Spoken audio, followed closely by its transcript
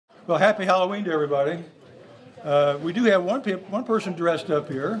Well, happy Halloween to everybody. We do have one person dressed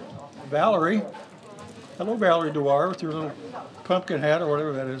up here, Valerie. Hello, Valerie Dwyer, with your little pumpkin hat or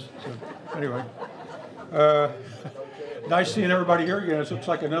whatever that is. So, anyway, nice seeing everybody here again. It looks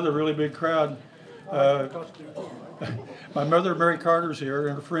like another really big crowd. My mother, Mary Carter's here,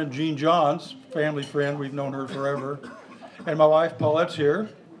 and her friend Jean Johns, family friend. We've known her forever. And my wife, Paulette's here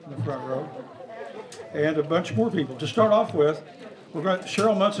in the front row. And a bunch more people. To start off with,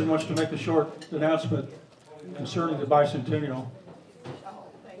 Cheryl Munson wants to make a short announcement concerning the bicentennial.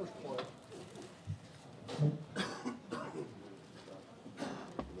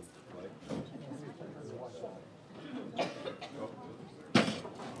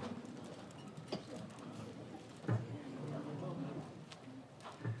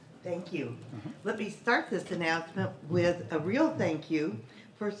 Thank you. Let me start this announcement with a real thank you.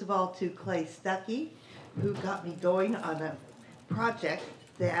 First of all, to Clay Stuckey, who got me going on a project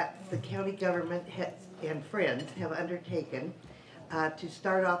that the county government and friends have undertaken to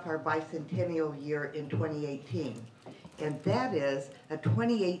start off our bicentennial year in 2018. And that is a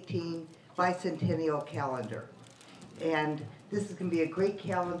 2018 bicentennial calendar. And this is going to be a great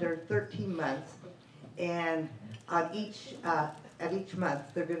calendar, 13 months. And on at each month,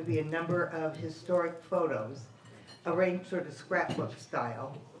 there are going to be a number of historic photos, arranged sort of scrapbook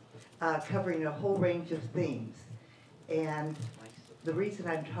style, covering a whole range of themes. And the reason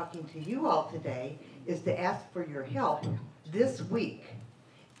I'm talking to you all today is to ask for your help this week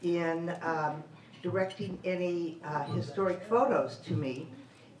in directing any historic photos to me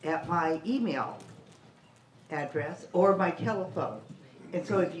at my email address or my telephone. And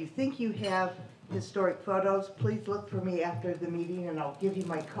so if you think you have historic photos, please look for me after the meeting and I'll give you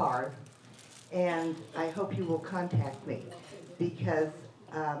my card. And I hope you will contact me because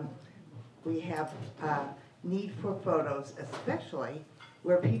we have need for photos, especially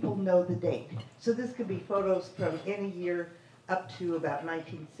where people know the date. So this could be photos from any year up to about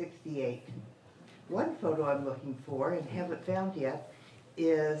 1968. One photo I'm looking for, and haven't found yet,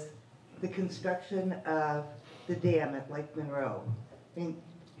 is the construction of the dam at Lake Monroe. I mean,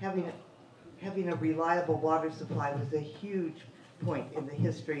 having a reliable water supply was a huge point in the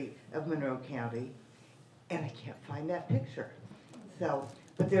history of Monroe County, and I can't find that picture. So,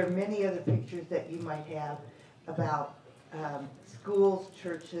 but there are many other pictures that you might have about schools,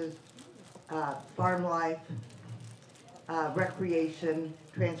 churches, farm life, recreation,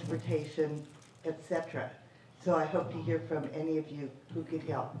 transportation, etc. So I hope to hear from any of you who could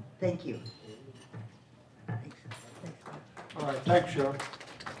help. Thank you. Thanks. All right, thanks, Cheryl.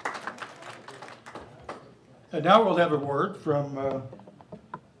 And now we'll have a word from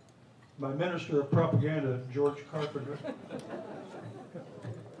my Minister of Propaganda, George Carpenter.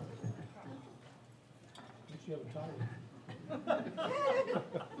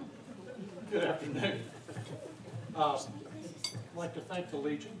 Good afternoon. I'd like to thank the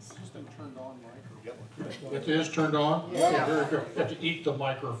Legion. It's just been turned on, right? Yep. It is turned on? Yeah. Very good. You have to eat the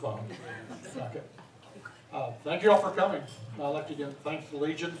microphone. Okay. Thank you all for coming. I'd like to again thank the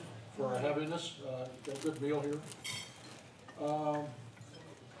Legion for having us. Got a good meal here.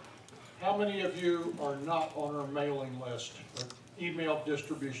 How many of you are not on our mailing list or email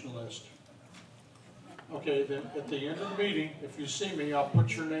distribution list? Okay, then at the end of the meeting, if you see me, I'll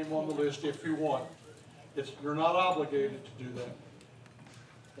put your name on the list if you want. You're not obligated to do that.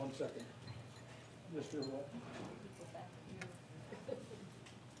 1 second. Mr.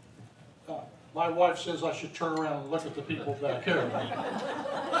 What? My wife says I should turn around and look at the people back here.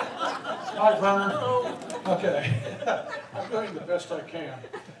 Hi, Vernon. Okay. I'm doing the best I can.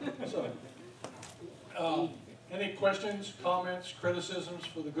 So, any questions, comments, criticisms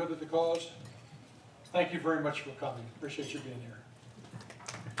for the good of the cause? Thank you very much for coming. Appreciate you being here.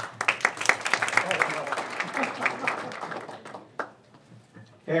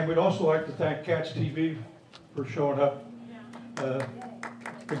 And we'd also like to thank Cats TV for showing up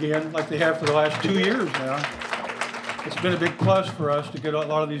again, like they have for the last 2 years now. It's been a big plus for us to get a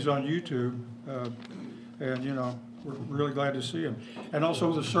lot of these on YouTube, and you know, we're really glad to see them. And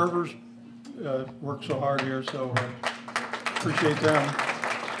also the servers work so hard here, so appreciate them.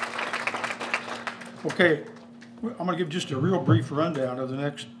 Okay, I'm going to give just a real brief rundown of the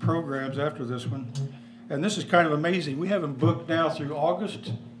next programs after this one. And this is kind of amazing. We have them booked now through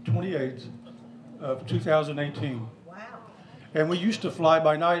August 28th of 2018. Wow. And we used to fly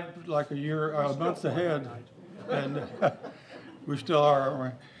by night like a month ahead. And we still are,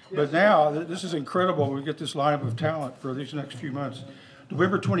 aren't we? But now, this is incredible. We get this lineup of talent for these next few months.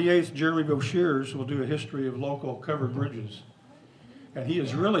 November 28th, Jeremy Boshears will do a history of local covered bridges. And he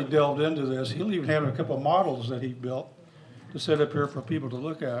has really delved into this. He'll even have a couple of models that he built. to set up here for people to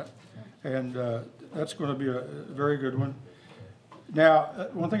look at. And that's going to be a very good one. Now,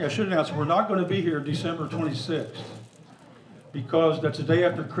 one thing I should announce, we're not going to be here December 26th because that's the day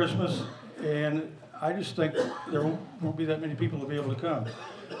after Christmas, and I just think there won't be that many people to be able to come.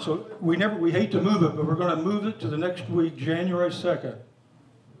 So we hate to move it, but we're going to move it to the next week, January 2nd,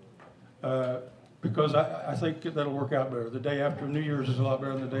 because I think that'll work out better. The day after New Year's is a lot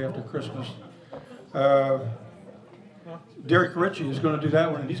better than the day after Christmas. Derek Ritchie is going to do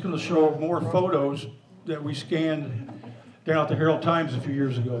that one, and he's going to show more photos that we scanned down at the Herald Times a few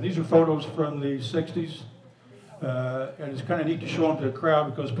years ago. These are photos from the 60s, and it's kind of neat to show them to the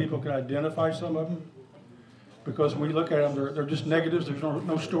crowd because people can identify some of them. Because when we look at them, they're just negatives. There's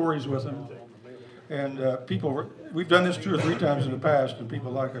no stories with them. And we've done this 2 or 3 times in the past, and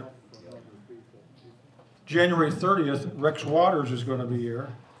people like it. January 30th, Rex Waters is going to be here.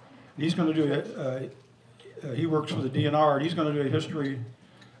 He's going to do he works for the DNR, and he's going to do a history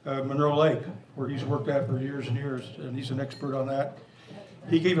of Monroe Lake, where he's worked at for years and years, and he's an expert on that.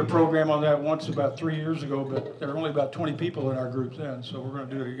 He gave a program on that once about 3 years ago, but there were only about 20 people in our group then, so we're going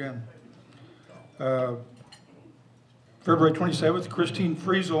to do it again. February 27th, Christine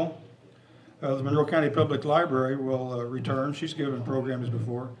Friesel of the Monroe County Public Library will return. She's given programs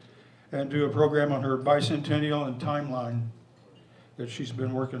before, and do a program on her bicentennial and timeline that she's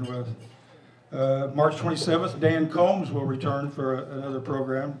been working with. March 27th, Dan Combs will return for another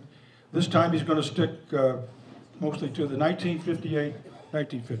program. This time he's going to stick mostly to the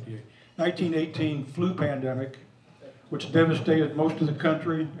 1918 flu pandemic, which devastated most of the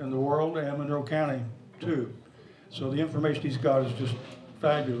country and the world, and Monroe County too. So the information he's got is just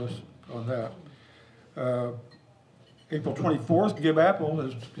fabulous on that. April 24th, Gib Apple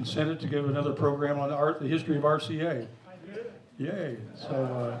has consented to give another program on the history of RCA. Yay.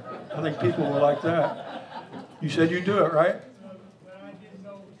 So I think people will like that. You said you'd do it, right? I didn't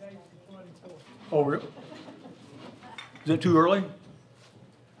know the date was 24th. Oh, really? Is it too early?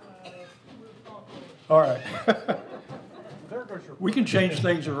 All right. We can change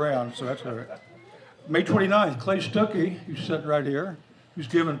things around, so that's all right. May 29th, Clay Stuckey, who's sitting right here, who's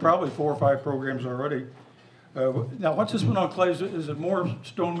given probably 4 or 5 programs already. Now, what's this one on Clay? Is it more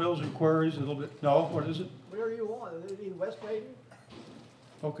stone mills and quarries? A little bit? No, what is it? Where you want? Is it in West Raven?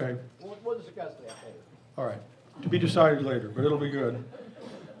 Okay. We'll discuss that later. All right. To be decided later, but it'll be good.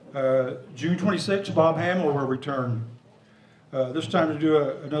 June 26th, Bob Hamill will return. This time to do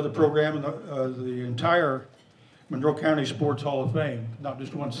another program in the entire Monroe County Sports Hall of Fame, not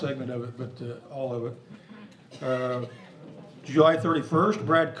just one segment of it, but all of it. July 31st,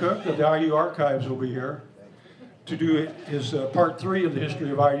 Brad Cook of the IU Archives will be here to do his part 3 of the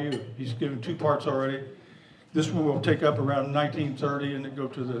history of IU. He's given 2 parts already. This one will take up around 1930 and then go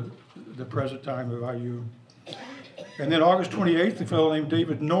to the present time of IU. And then August 28th, a fellow named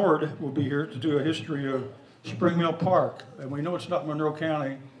David Nord will be here to do a history of Spring Mill Park. And we know it's not Monroe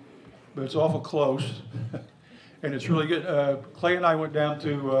County, but it's awful close. And it's really good. Clay and I went down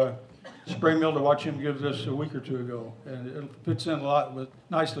to Spring Mill to watch him give this a week or 2 ago. And it fits in a lot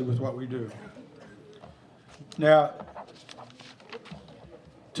nicely with what we do. Now,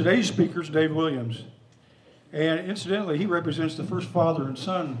 today's speaker is Dave Williams. And incidentally, he represents the first father and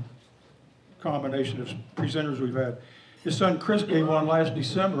son combination of presenters we've had. His son Chris gave one last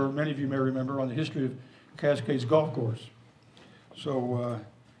December, many of you may remember, on the history of Cascades Golf Course. So,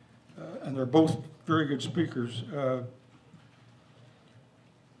 and they're both very good speakers. The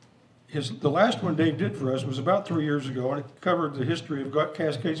last one Dave did for us was about 3 years ago, and it covered the history of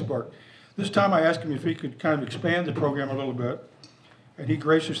Cascades Park. This time I asked him if he could kind of expand the program a little bit, and he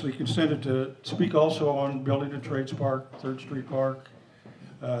graciously consented to speak also on Building and Trades Park, 3rd Street Park,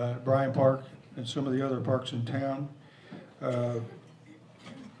 Bryan Park, and some of the other parks in town.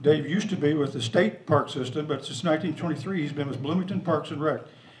 Dave used to be with the state park system, but since 1923 he's been with Bloomington Parks and Rec.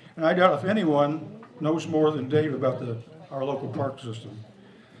 And I doubt if anyone knows more than Dave about our local park system.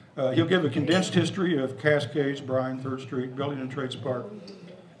 He'll give a condensed history of Cascades, Bryan, 3rd Street, Building and Trades Park,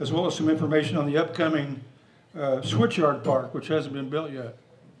 as well as some information on the upcoming Switchyard Park, which hasn't been built yet,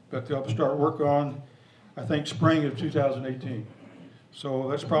 but they'll start work on, I think, spring of 2018. So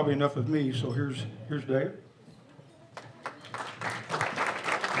that's probably enough of me. So here's Dave.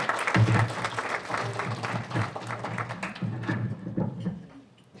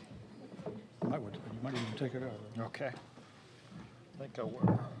 You might even take it out. Okay. I think I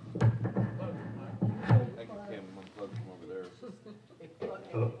will.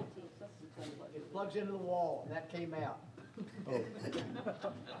 It plugs into the wall, and that came out. Oh.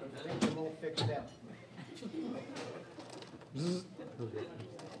 Things are all fixed out.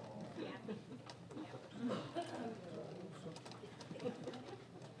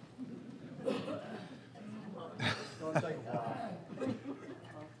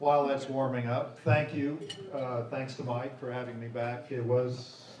 while that's warming up, thank you. Thanks to Mike for having me back. It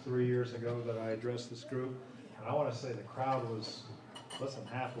was 3 years ago that I addressed this group. And I want to say the crowd was less than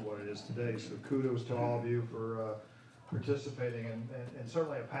half of what it is today. So kudos to all of you for participating and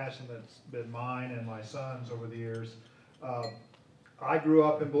certainly a passion that's been mine and my son's over the years. I grew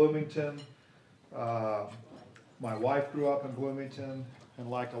up in Bloomington. My wife grew up in Bloomington. And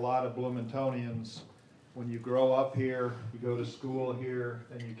like a lot of Bloomingtonians, when you grow up here, you go to school here,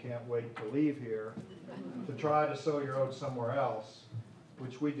 and you can't wait to leave here to try to sow your oats somewhere else,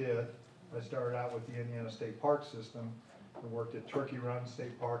 which we did. I started out with the Indiana State Park System and worked at Turkey Run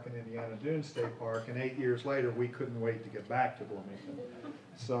State Park and Indiana Dunes State Park, and 8 years later, we couldn't wait to get back to Bloomington.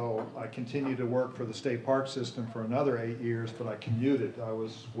 So I continued to work for the State Park System for another 8 years, but I commuted. I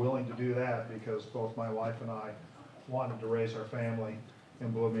was willing to do that because both my wife and I wanted to raise our family in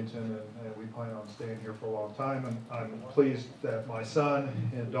Bloomington, and we plan on staying here for a long time. And I'm pleased that my son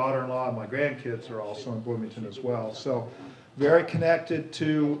and daughter-in-law and my grandkids are also in Bloomington as well. So very connected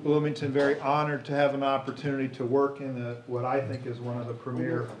to Bloomington, very honored to have an opportunity to work in what I think is one of the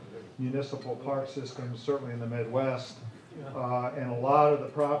premier municipal park systems, certainly in the Midwest. And a lot of the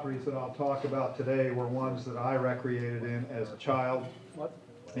properties that I'll talk about today were ones that I recreated in as a child.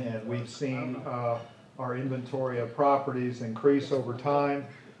 And we've seen our inventory of properties increase over time.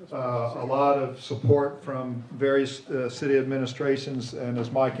 A lot of support from various city administrations, and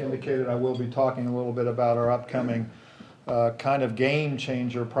as Mike indicated, I will be talking a little bit about our upcoming kind of game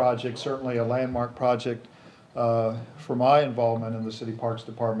changer project, certainly a landmark project for my involvement in the City Parks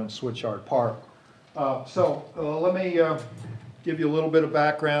Department, Switchyard Park. So let me give you a little bit of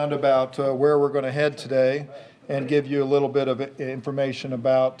background about where we're going to head today and give you a little bit of information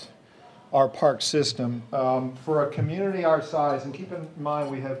about our park system. For a community our size, and keep in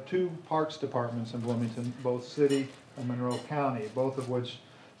mind we have 2 parks departments in Bloomington, both city and Monroe County, both of which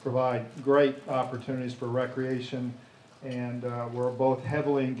provide great opportunities for recreation, and we're both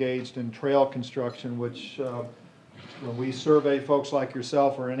heavily engaged in trail construction, which when we survey folks like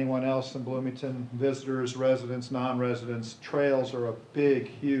yourself or anyone else in Bloomington, visitors, residents, non-residents, trails are a big,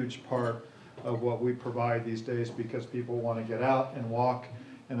 huge part of what we provide these days because people want to get out and walk,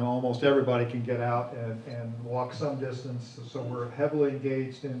 and almost everybody can get out and walk some distance. So we're heavily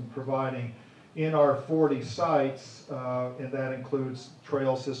engaged in providing in our 40 sites, and that includes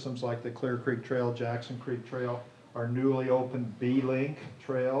trail systems like the Clear Creek Trail, Jackson Creek Trail, our newly opened B-Link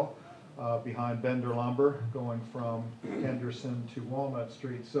Trail behind Bender Lumber going from Henderson to Walnut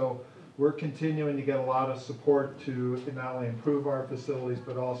Street. So we're continuing to get a lot of support to not only improve our facilities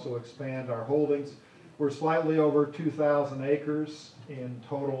but also expand our holdings. We're slightly over 2,000 acres in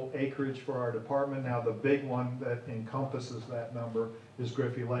total acreage for our department. Now the big one that encompasses that number is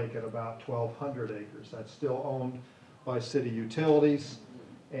Griffey Lake at about 1,200 acres. That's still owned by city utilities,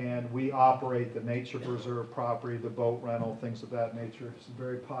 and we operate the nature preserve property, the boat rental, things of that nature. It's a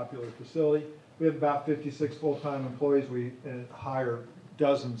very popular facility. We have about 56 full-time employees. We hire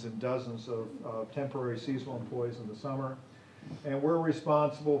dozens and dozens of temporary seasonal employees in the summer. And we're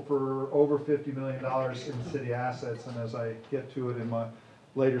responsible for over $50 million in city assets, and as I get to it in my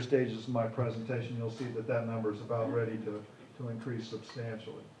later stages of my presentation, you'll see that that number is about ready to increase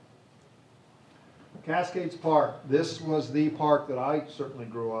substantially. Cascades Park. This was the park that I certainly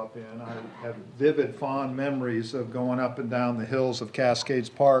grew up in. I have vivid, fond memories of going up and down the hills of Cascades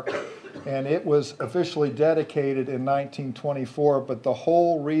Park, and it was officially dedicated in 1924, but the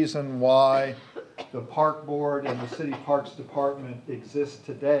whole reason why the Park Board and the City Parks Department exists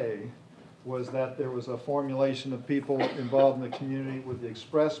today was that there was a formulation of people involved in the community with the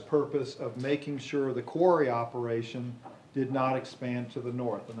express purpose of making sure the quarry operation did not expand to the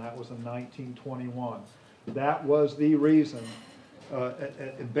north, and that was in 1921. That was the reason,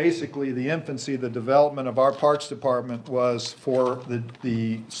 basically the infancy, the development of our Parks Department was for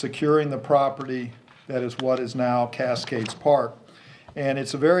the securing the property that is what is now Cascades Park. And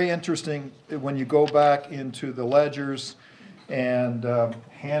it's a very interesting, when you go back into the ledgers and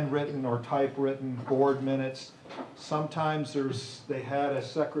handwritten or typewritten board minutes, sometimes they had a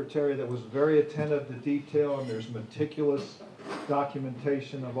secretary that was very attentive to detail, and there's meticulous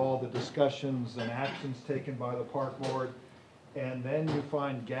documentation of all the discussions and actions taken by the park board. And then you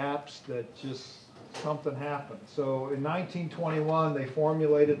find gaps that just something happened. So in 1921, they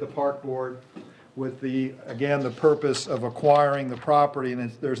formulated the park board with again, the purpose of acquiring the property. And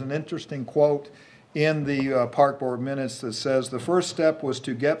there's an interesting quote in the park board minutes that says, "The first step was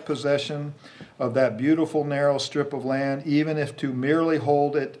to get possession of that beautiful narrow strip of land, even if to merely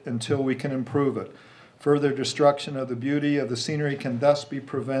hold it until we can improve it. Further destruction of the beauty of the scenery can thus be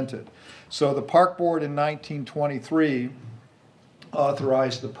prevented." So the park board in 1923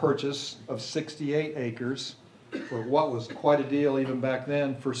 authorized the purchase of 68 acres for what was quite a deal even back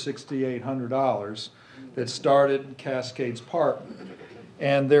then for $6,800 that started Cascades Park.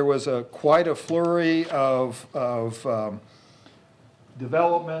 And there was quite a flurry of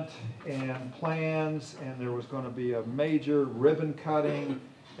development and plans, and there was going to be a major ribbon cutting,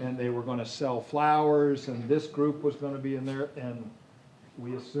 and they were going to sell flowers, and this group was going to be in there, and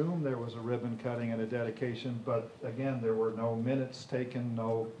we assumed there was a ribbon cutting and a dedication, but again, there were no minutes taken,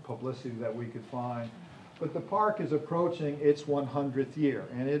 no publicity that we could find. But the park is approaching its 100th year,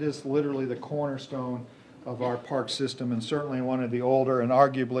 and it is literally the cornerstone of our park system, and certainly one of the older and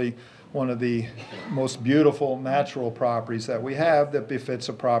arguably one of the most beautiful natural properties that we have that befits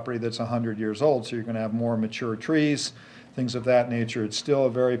a property that's 100 years old. So you're going to have more mature trees, things of that nature. It's still a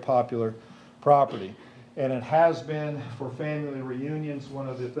very popular property. And it has been for family reunions. One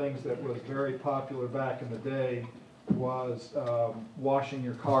of the things that was very popular back in the day was washing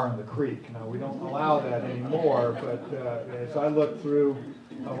your car in the creek. Now, we don't allow that anymore, but as I look through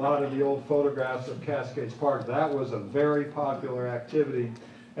a lot of the old photographs of Cascades Park, that was a very popular activity.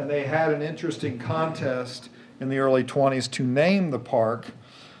 And they had an interesting contest in the early 20s to name the park.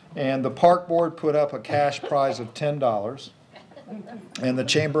 And the park board put up a cash prize of $10. And the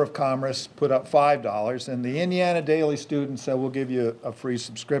Chamber of Commerce put up $5. And the Indiana Daily student said, we'll give you a free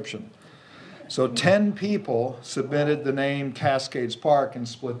subscription. So 10 people submitted the name Cascades Park and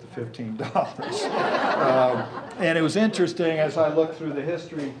split the $15. And it was interesting as I looked through the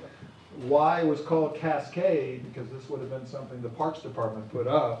history, why it was called Cascade, because this would have been something the Parks Department put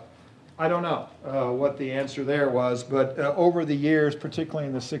up. I don't know what the answer there was, but over the years, particularly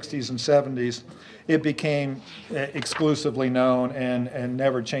in the 60s and 70s, it became exclusively known and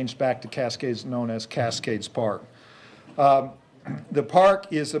never changed back to Cascades, known as Cascades Park. The park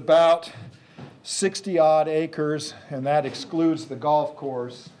is about 60-odd acres, and that excludes the golf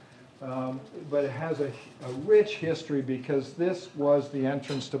course. But it has a rich history because this was the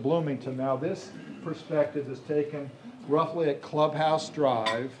entrance to Bloomington. Now, this perspective is taken roughly at Clubhouse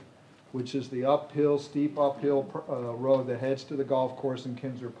Drive, which is the steep uphill road that heads to the golf course in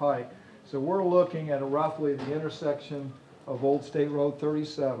Kinser Pike. So we're looking at roughly the intersection of Old State Road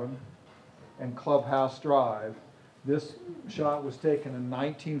 37 and Clubhouse Drive. This shot was taken in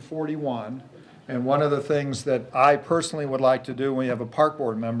 1941. And one of the things that I personally would like to do when we have a park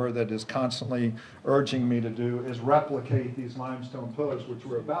board member that is constantly urging me to do is replicate these limestone pillars, which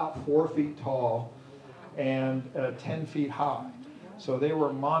were about 4 feet tall and 10 feet high. So they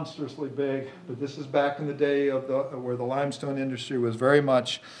were monstrously big, but this is back in the day of where the limestone industry was very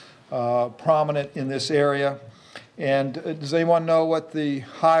much prominent in this area. And does anyone know what the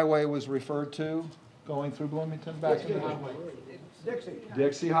highway was referred to going through Bloomington back in the day? Dixie.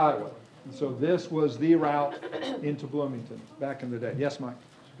 Dixie Highway. And so this was the route into Bloomington back in the day. Yes, Mike?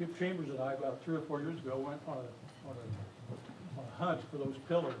 Skip Chambers and I, about 3 or 4 years ago, went on a hunt for those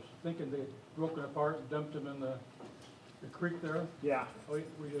pillars, thinking they'd broken apart and dumped them in the creek there. Yeah. It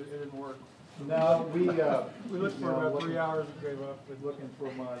didn't work. No, we looked for about 3 hours and gave up. Looking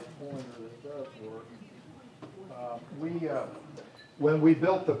for my pointer that does work. When we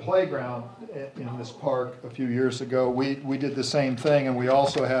built the playground in this park a few years ago, we did the same thing, and we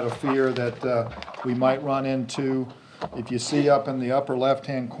also had a fear that we might run into, if you see up in the upper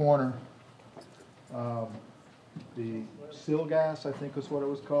left-hand corner, the seal gas, I think is what it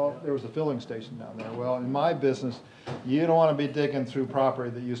was called. There was a filling station down there. Well, in my business, you don't want to be digging through property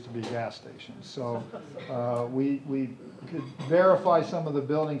that used to be gas stations. So we could verify some of the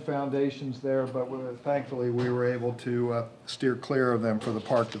building foundations there, but thankfully we were able to steer clear of them for the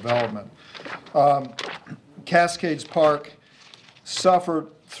park development. Cascades Park suffered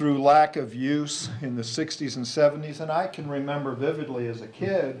through lack of use in the 60s and 70s, and I can remember vividly as a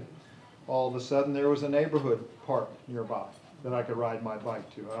kid, all of a sudden there was a neighborhood park nearby that I could ride my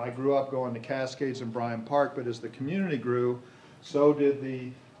bike to. I grew up going to Cascades and Bryan Park, but as the community grew, so did the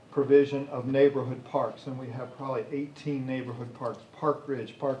provision of neighborhood parks, and we have probably 18 neighborhood parks: Park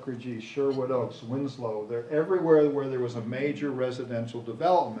Ridge East, Sherwood Oaks, Winslow. They're everywhere where there was a major residential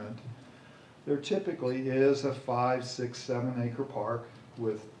development. There typically is a 5, 6, 7 acre park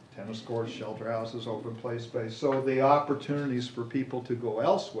with tennis courts, shelter houses, open play space. So the opportunities for people to go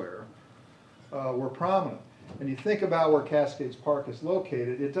elsewhere were prominent. And you think about where Cascades Park is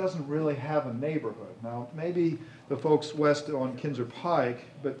located, it doesn't really have a neighborhood. Now, maybe the folks west on Kinser Pike,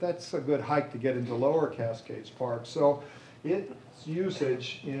 but that's a good hike to get into lower Cascades Park. So its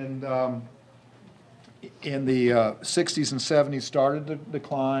usage in the 60s and 70s started to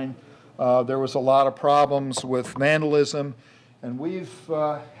decline. There was a lot of problems with vandalism, And we've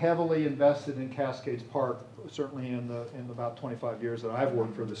heavily invested in Cascades Park, certainly in about 25 years that I've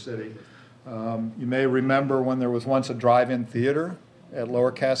worked for the city. You may remember when there was once a drive-in theater at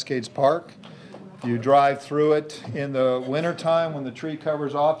Lower Cascades Park. You drive through it in the wintertime when the tree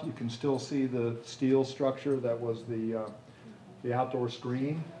covers off, you can still see the steel structure that was the outdoor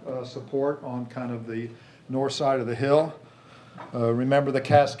screen support on kind of the north side of the hill. Remember the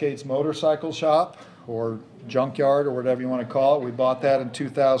Cascades Motorcycle Shop or junkyard or whatever you want to call it? We bought that in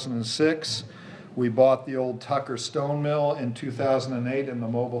 2006. We bought the old Tucker Stone Mill in 2008 and the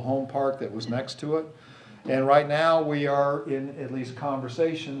mobile home park that was next to it. And right now we are in at least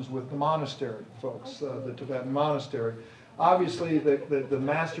conversations with the monastery folks, the Tibetan monastery. Obviously the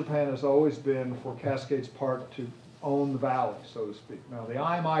master plan has always been for Cascades Park to own the valley, so to speak. Now the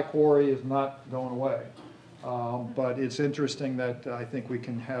IMI quarry is not going away, but it's interesting that I think we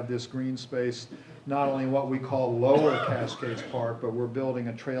can have this green space, not only what we call Lower Cascades Park, but we're building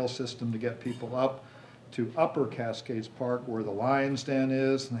a trail system to get people up to Upper Cascades Park, where the Lion's Den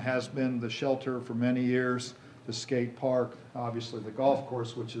is and has been the shelter for many years, the skate park, obviously the golf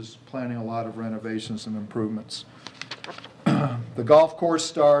course, which is planning a lot of renovations and improvements. The golf course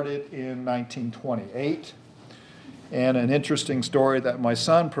started in 1928, and an interesting story that my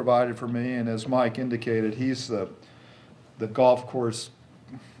son provided for me, and as Mike indicated, he's the golf course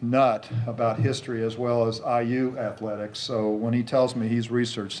nut about history as well as IU athletics, so when he tells me he's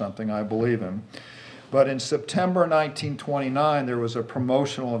researched something, I believe him. But in September 1929, there was a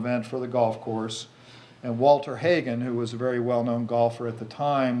promotional event for the golf course, and Walter Hagen, who was a very well-known golfer at the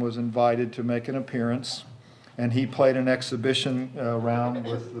time, was invited to make an appearance, and he played an exhibition round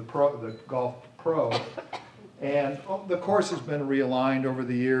with the golf pro. And the course has been realigned over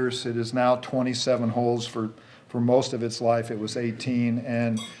the years. It is now 27 holes. For most of its life, it was 18,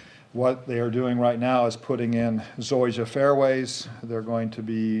 and what they are doing right now is putting in zoysia fairways. They're going to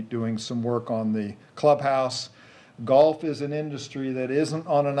be doing some work on the clubhouse. Golf is an industry that isn't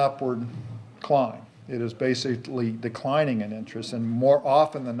on an upward climb. It is basically declining in interest, and more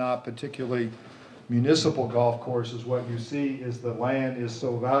often than not, particularly municipal golf courses, what you see is the land is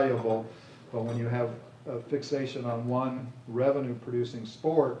so valuable, but when you have a fixation on one revenue-producing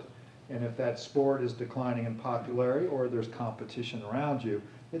sport, and if that sport is declining in popularity or there's competition around you,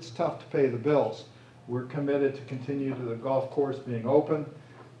 it's tough to pay the bills. We're committed to continue to the golf course being open.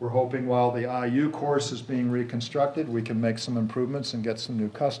 We're hoping while the IU course is being reconstructed, we can make some improvements and get some new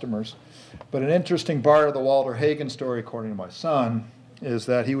customers. But an interesting part of the Walter Hagen story, according to my son, is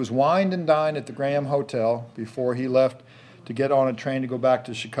that he was wined and dined at the Graham Hotel before he left to get on a train to go back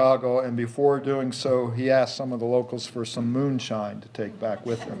to Chicago, and before doing so, he asked some of the locals for some moonshine to take back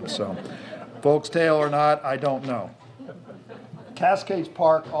with him. So, folk's tale or not, I don't know. Cascades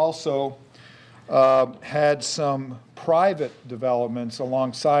Park also had some private developments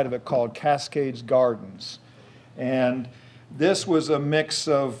alongside of it called Cascades Gardens. And this was a mix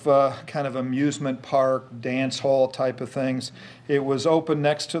of kind of amusement park, dance hall type of things. It was opened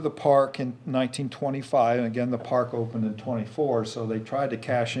next to the park in 1925, and again the park opened in 24, so they tried to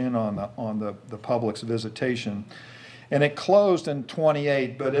cash in on the public's visitation. And it closed in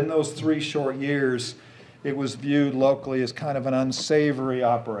 28, but in those 3 short years, it was viewed locally as kind of an unsavory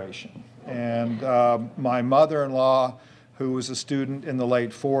operation. And my mother-in-law, who was a student in the late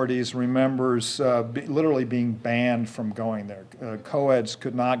 40s, remembers literally being banned from going there. Co-eds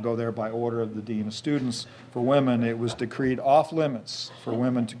could not go there by order of the Dean of Students. For women, it was decreed off limits for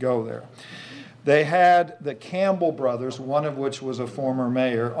women to go there. They had the Campbell brothers, one of which was a former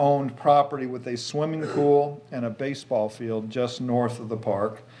mayor, owned property with a swimming pool and a baseball field just north of the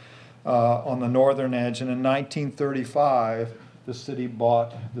park on the northern edge. And in 1935, the city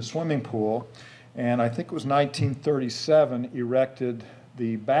bought the swimming pool, and I think it was 1937 erected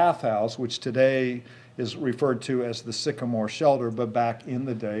the bathhouse, which today is referred to as the Sycamore Shelter, but back in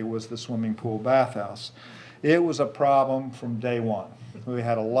the day was the swimming pool bathhouse. It was a problem from day one. We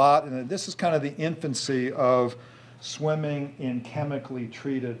had a lot, and this is kind of the infancy of swimming in chemically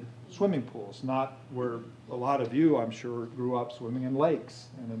treated swimming pools, not where a lot of you, I'm sure, grew up swimming in lakes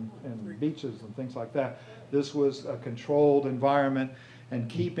and in beaches and things like that. This was a controlled environment, and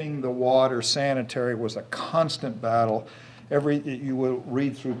keeping the water sanitary was a constant battle. You will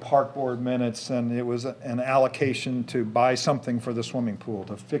read through park board minutes, and it was an allocation to buy something for the swimming pool,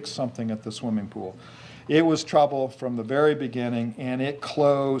 to fix something at the swimming pool. It was trouble from the very beginning, and it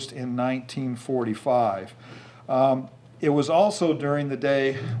closed in 1945. It was also during the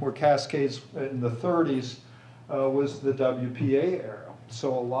day where Cascades in the 30s was the WPA era.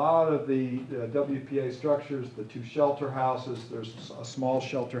 So a lot of the WPA structures, the 2 shelter houses, there's a small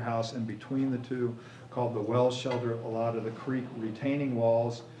shelter house in between the 2, called the well shelter, a lot of the creek retaining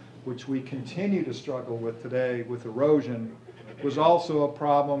walls, which we continue to struggle with today with erosion, was also a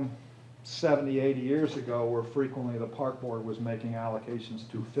problem 70, 80 years ago, where frequently the park board was making allocations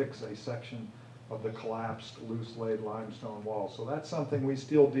to fix a section of the collapsed loose laid limestone wall. So that's something we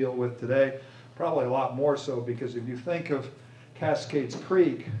still deal with today, probably a lot more so, because if you think of Cascades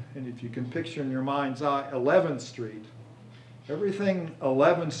Creek, and if you can picture in your mind's eye 11th Street, everything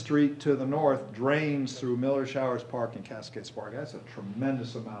 11th Street to the north drains through Miller Showers Park and Cascades Park. That's a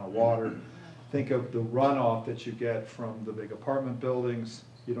tremendous amount of water. Think of the runoff that you get from the big apartment buildings.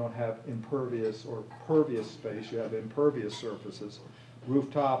 You don't have impervious or pervious space, you have impervious surfaces.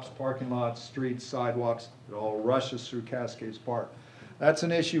 Rooftops, parking lots, streets, sidewalks, it all rushes through Cascades Park. That's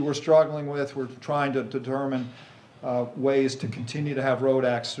an issue we're struggling with. We're trying to determine ways to continue to have road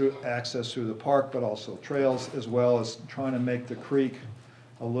access through the park, but also trails, as well as trying to make the creek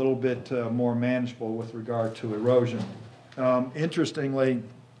a little bit more manageable with regard to erosion. Interestingly,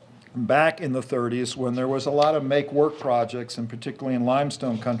 back in the 30s, when there was a lot of make-work projects, and particularly in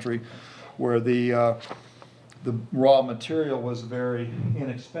limestone country, where the raw material was very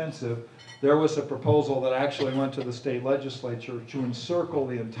inexpensive, there was a proposal that actually went to the state legislature to encircle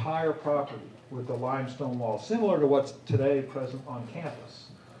the entire property with a limestone wall, similar to what's today present on campus,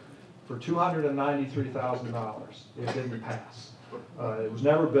 for $293,000. It didn't pass. It was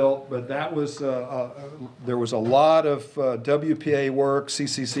never built, but that was, there was a lot of WPA work,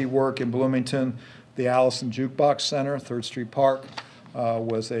 CCC work in Bloomington. The Allison Jukebox Center, 3rd Street Park,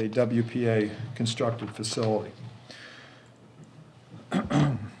 was a WPA constructed facility.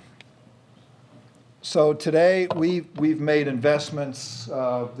 So today we've made investments.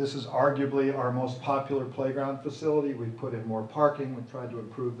 This is arguably our most popular playground facility. We've put in more parking. We've tried to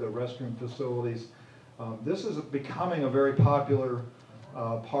improve the restroom facilities. This is becoming a very popular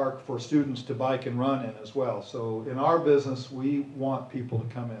park for students to bike and run in as well. So in our business, we want people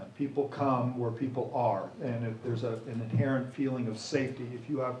to come in. People come where people are, and if there's an inherent feeling of safety if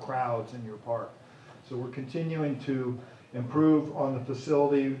you have crowds in your park. So we're continuing to improve on the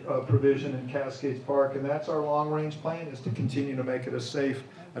facility provision in Cascades Park, and that's our long-range plan, is to continue to make it a safe,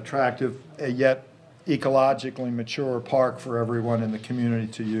 attractive, yet ecologically mature park for everyone in the community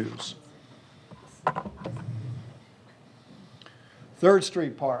to use. 3rd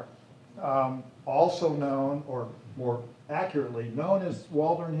Street Park, also known, or more accurately, known as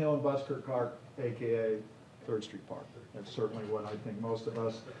Waldron Hill and Buskirk Park, aka 3rd Street Park. That's certainly what I think most of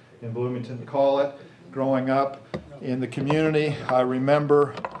us in Bloomington call it. Growing up in the community, I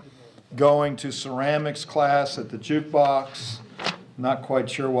remember going to ceramics class at the jukebox. Not quite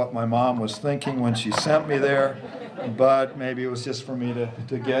sure what my mom was thinking when she sent me there, but maybe it was just for me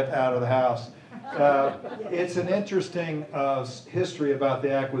to get out of the house. It's an interesting history about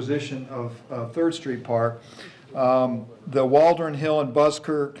the acquisition of 3rd Street Park. The Waldron Hill and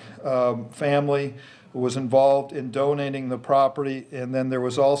Buskirk family was involved in donating the property, and then there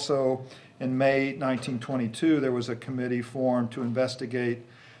was also, in May 1922, there was a committee formed to investigate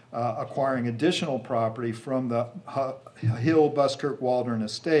acquiring additional property from the Hill, Buskirk, Waldron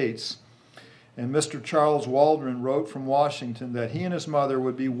estates. And Mr. Charles Waldron wrote from Washington that he and his mother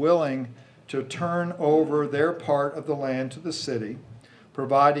would be willing to turn over their part of the land to the city,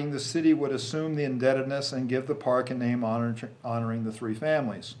 providing the city would assume the indebtedness and give the park a name honoring the three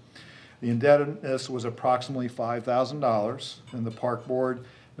families. The indebtedness was approximately $5,000, and the park board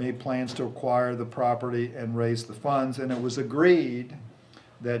made plans to acquire the property and raise the funds, and it was agreed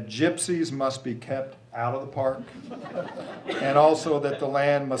that gypsies must be kept out of the park, and also that the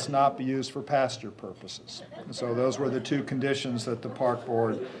land must not be used for pasture purposes. And so those were the two conditions that the park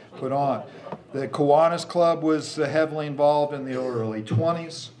board put on. The Kiwanis Club was heavily involved in the early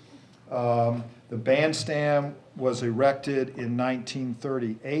 20s. The bandstand was erected in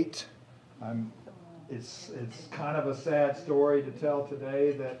 1938. It's kind of a sad story to tell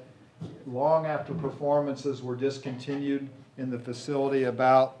today that long after performances were discontinued in the facility,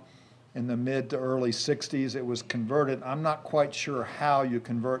 about in the mid to early 60s, it was converted. I'm not quite sure how you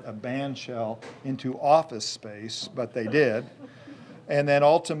convert a band shell into office space, but they did. And then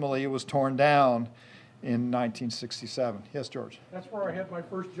ultimately it was torn down in 1967. Yes, George? That's where I had my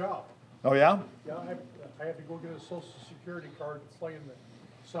first job. Oh, yeah? Yeah, I had to go get a social security card to play in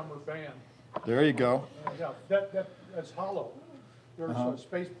the summer band. There you go. Yeah, that's hollow. There's a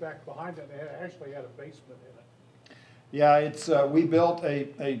space back behind it, and it actually had a basement in it. Yeah, it's we built a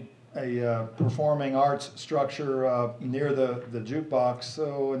performing arts structure near the jukebox,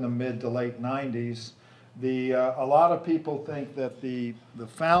 so in the mid to late 90s. A lot of people think that the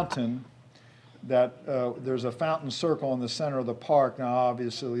fountain there's a fountain circle in the center of the park. Now,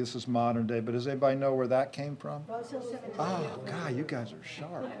 obviously, this is modern day, but does anybody know where that came from? Oh, God, you guys are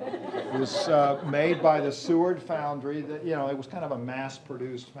sharp. It was made by the Seward Foundry. That, you know, it was kind of a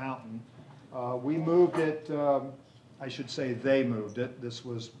mass-produced fountain. We moved it, I should say they moved it. This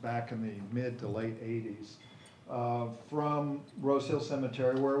was back in the mid to late 80s. From Rose Hill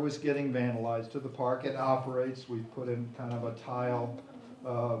Cemetery, where it was getting vandalized, to the park. It operates. We put in kind of a tile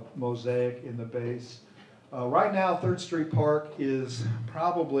mosaic in the base. Right now, 3rd Street Park is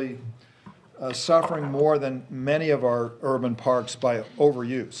probably suffering more than many of our urban parks by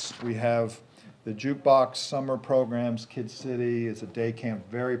overuse. We have the jukebox summer programs. Kid City is a day camp,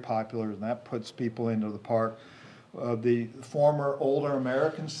 very popular, and that puts people into the park. The former Older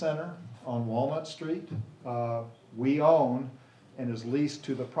American Center on Walnut Street, we own and is leased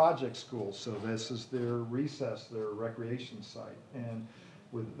to the project school. So this is their recess, their recreation site. And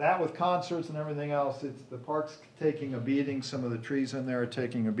with concerts and everything else, the park's taking a beating. Some of the trees in there are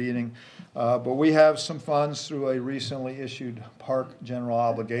taking a beating. But we have some funds through a recently issued park general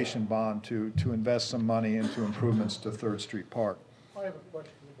obligation bond to invest some money into improvements to 3rd Street Park. I have a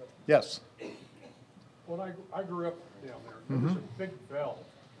question. Yes. When I grew up down there, there was a big bell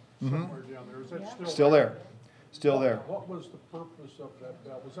somewhere down there. Is that Still there. Still there. What was the purpose of that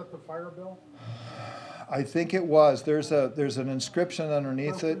bell? Was that the fire bell? I think it was. There's an inscription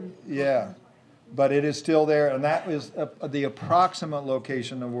underneath it. Yeah. But it is still there, and that is the approximate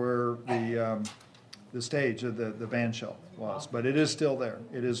location of where the stage of the band shell was. But it is still there.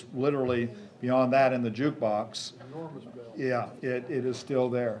 It is literally beyond that in the jukebox. Enormous bell. Yeah, it is still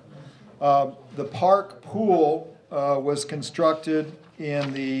there. The park pool was constructed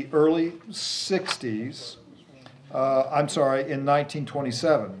in the early 60s. I'm sorry, in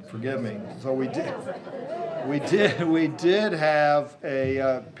 1927. Forgive me. So we did have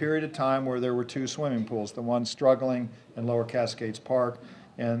a period of time where there were 2 swimming pools. The one struggling in Lower Cascades Park,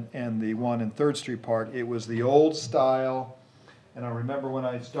 and the one in 3rd Street Park. It was the old style. And I remember when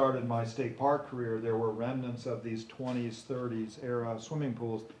I started my state park career, there were remnants of these 20s, 30s era swimming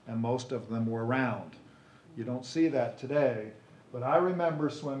pools, and most of them were round. You don't see that today, but I remember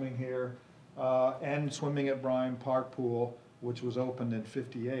swimming here and swimming at Bryan Park Pool, which was opened in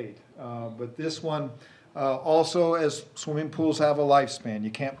 '58. But this one, also, as swimming pools have a lifespan,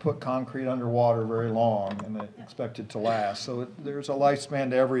 you can't put concrete underwater very long and expect it to last. So there's a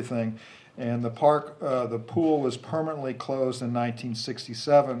lifespan to everything. And the pool was permanently closed in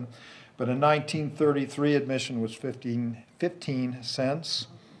 1967, but in 1933 admission was 15 cents.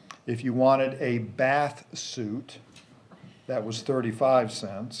 If you wanted a bath suit, that was 35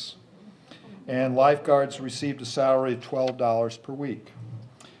 cents. And lifeguards received a salary of $12 per week.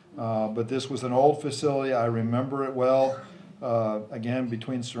 But this was an old facility. I remember it well. Again,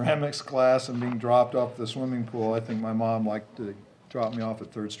 between ceramics class and being dropped off the swimming pool, I think my mom liked to drop me off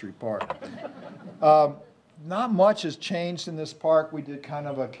at 3rd Street Park. Not much has changed in this park. We did kind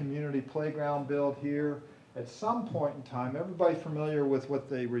of a community playground build here. At some point in time, everybody familiar with what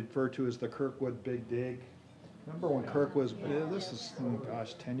they refer to as the Kirkwood Big Dig? Remember when Kirkwood, this is, oh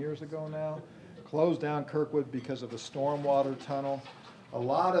gosh, 10 years ago now, closed down Kirkwood because of a stormwater tunnel. A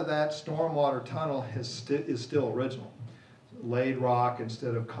lot of that stormwater tunnel is still original. Laid rock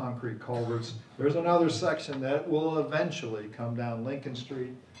instead of concrete culverts. There's another section that will eventually come down Lincoln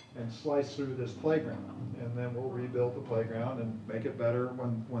Street and slice through this playground. And then we'll rebuild the playground and make it better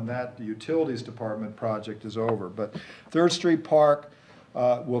when that utilities department project is over. But 3rd Street Park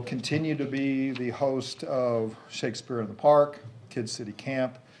will continue to be the host of Shakespeare in the Park, Kid City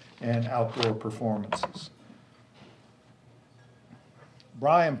Camp, and outdoor performances.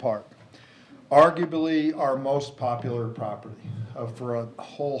 Bryan Park. Arguably our most popular property for a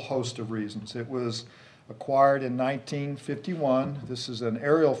whole host of reasons. It was acquired in 1951. This is an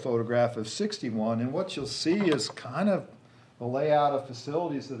aerial photograph of 61, and what you'll see is kind of the layout of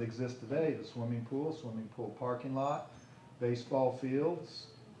facilities that exist today. The swimming pool parking lot, baseball fields,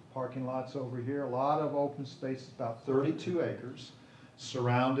 parking lots over here, a lot of open space, about 32 acres,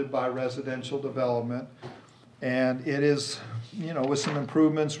 surrounded by residential development. And it is, you know, with some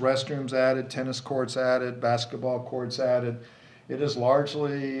improvements, restrooms added, tennis courts added, basketball courts added, it has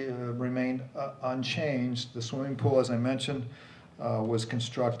largely remained unchanged. The swimming pool, as I mentioned, was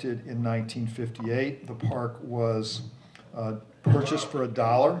constructed in 1958. The park was purchased for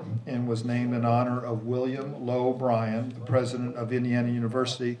 $1 and was named in honor of William Lowe Bryan, the president of Indiana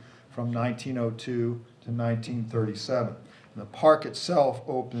University from 1902 to 1937. And the park itself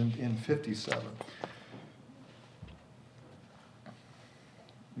opened in '57.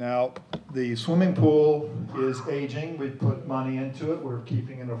 Now, the swimming pool is aging. We put money into it. We're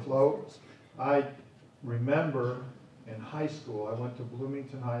keeping it afloat. I remember in high school, I went to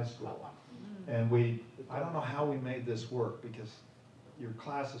Bloomington High School, and I don't know how we made this work, because your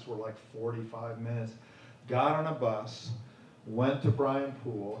classes were like 45 minutes, got on a bus, went to Bryan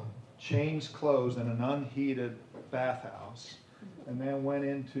Pool, changed clothes in an unheated bathhouse, and then went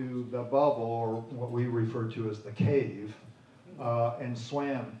into the bubble, or what we refer to as the cave, and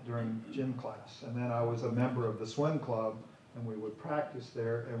swam during gym class. And then I was a member of the swim club, and we would practice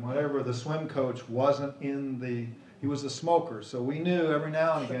there. And whenever the swim coach wasn't he was a smoker, so we knew every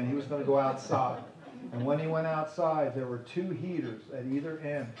now and again he was going to go outside. And when he went outside, there were 2 heaters at either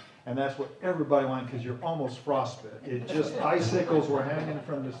end. And that's where everybody went, because you're almost frostbit. It just, icicles were hanging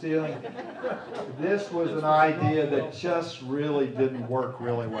from the ceiling. This was an idea that just really didn't work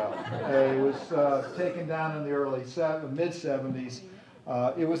really well. It was taken down in the mid-70s.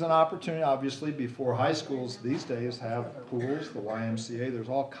 It was an opportunity, obviously, before high schools these days have pools, the YMCA. There's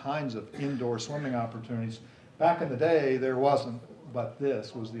all kinds of indoor swimming opportunities. Back in the day, there wasn't, but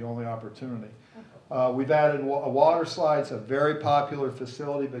this was the only opportunity. We've added a water slide. It's a very popular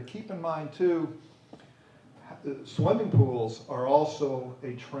facility, but keep in mind too, swimming pools are also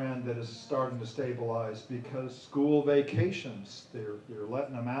a trend that is starting to stabilize, because school vacations, they're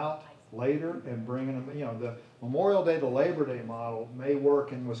letting them out later and bringing them, the Memorial Day to Labor Day model may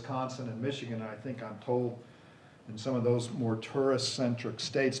work in Wisconsin and Michigan. I think I'm told in some of those more tourist-centric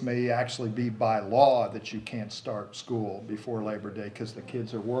states may actually be by law that you can't start school before Labor Day because the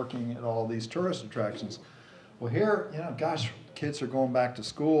kids are working at all these tourist attractions. Well, here, gosh, kids are going back to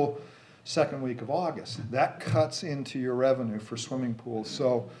school second week of August. That cuts into your revenue for swimming pools.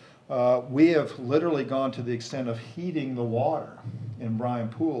 So we have literally gone to the extent of heating the water in Bryan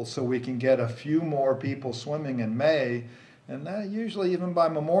Pool so we can get a few more people swimming in May. And that usually, even by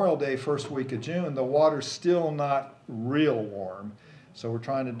Memorial Day, first week of June, the water's still not real warm. So we're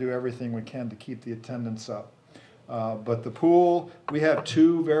trying to do everything we can to keep the attendance up. But the pool, we have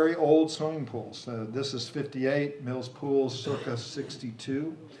 2 very old swimming pools. This is 58, Mills Pool, circa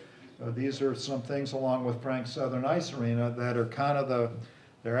 62. These are some things, along with Frank's Southern Ice Arena, that are kind of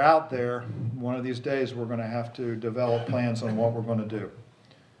they're out there. One of these days we're going to have to develop plans on what we're going to do.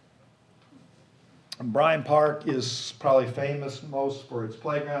 Bryan Park is probably famous most for its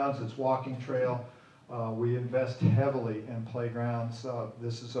playgrounds, its walking trail. We invest heavily in playgrounds.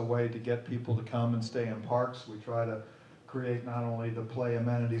 This is a way to get people to come and stay in parks. We try to create not only the play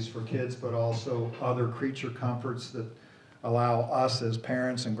amenities for kids, but also other creature comforts that allow us as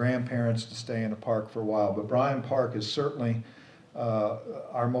parents and grandparents to stay in a park for a while. But Bryan Park is certainly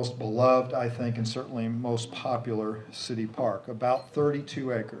our most beloved, I think, and certainly most popular city park. About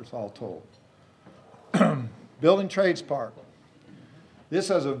 32 acres all told. Building Trades Park. This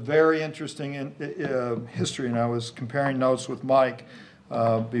has a very interesting history, and I was comparing notes with Mike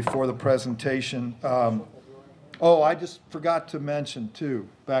before the presentation. Oh, I just forgot to mention too,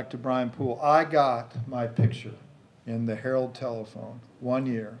 back to Bryan Pool, I got my picture in the Herald Telephone 1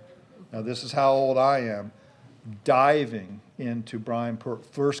 year. Now this is how old I am, diving into Bryan Pool,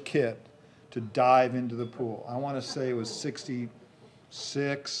 first kid to dive into the pool. I want to say it was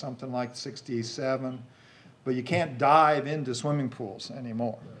 66, something like 67. But you can't dive into swimming pools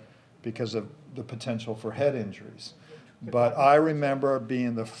anymore because of the potential for head injuries. But I remember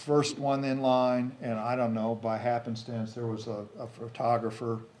being the first one in line, and I don't know, by happenstance, there was a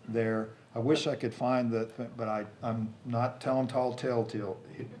photographer there. I wish I could find that, but I'm not telling tall tales here.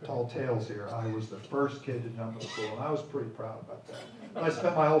 I was the first kid to jump in the pool, and I was pretty proud about that. I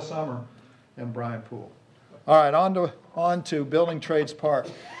spent my whole summer in Bryan Pool. All right, on to Building Trades Park.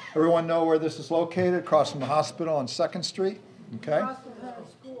 Everyone know where this is located? Across from the hospital on 2nd Street. Okay.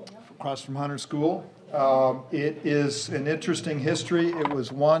 Across from Hunter School. It is an interesting history. It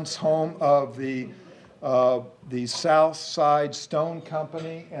was once home of the South Side Stone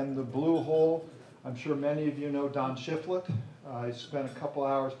Company and the Blue Hole. I'm sure many of you know Don Shiflett. I spent a couple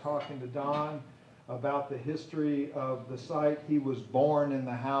hours talking to Don about the history of the site. He was born in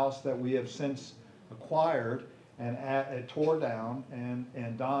the house that we have since acquired and tore down,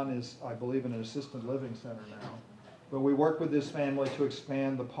 and Don is, I believe, in an assisted living center now. But we worked with his family to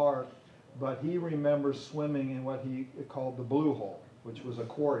expand the park, but he remembers swimming in what he called the Blue Hole, which was a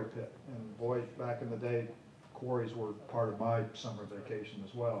quarry pit. And boy, back in the day, quarries were part of my summer vacation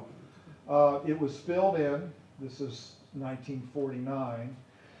as well. It was filled in. This is 1949.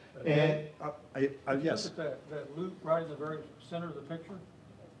 And yes. Look at that loop right in the very center of the picture.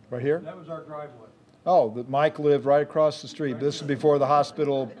 Right here? That was our driveway. Oh, Mike lived right across the street. This is before the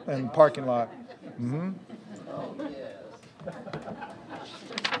hospital and parking lot. Mm-hmm. Oh, yes.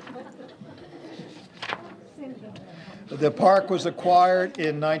 The park was acquired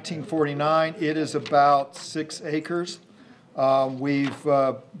in 1949. It is about 6 acres. We've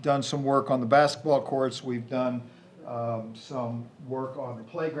done some work on the basketball courts. We've done some work on the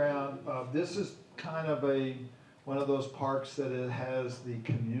playground. This is kind of one of those parks that it has the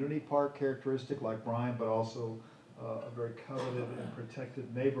community park characteristic like Bryan, but also a very coveted and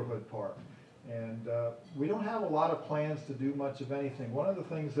protected neighborhood park. And we don't have a lot of plans to do much of anything. One of the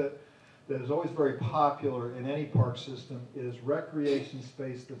things that is always very popular in any park system is recreation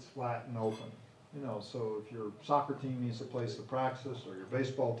space that's flat and open. You know, so if your soccer team needs a place to practice or your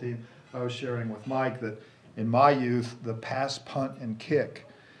baseball team, I was sharing with Mike that in my youth, the pass, punt, and kick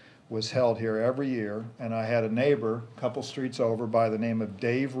was held here every year. And I had a neighbor a couple streets over by the name of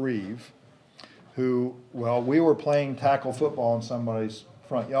Dave Reeve, who, well, we were playing tackle football in somebody's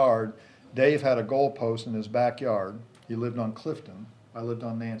front yard. Dave had a goalpost in his backyard. He lived on Clifton. I lived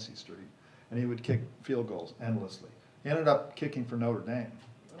on Nancy Street. And he would kick field goals endlessly. He ended up kicking for Notre Dame.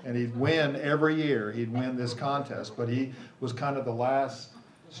 And he'd win every year. He'd win this contest. But he was kind of the last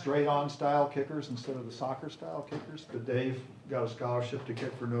straight-on style kickers instead of the soccer style kickers. But Dave got a scholarship to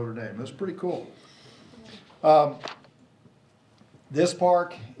kick for Notre Dame. It was pretty cool. This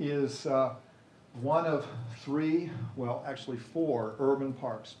park is one of 3, well, actually 4 urban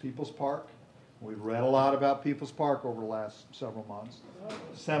parks. People's Park. We've read a lot about People's Park over the last several months.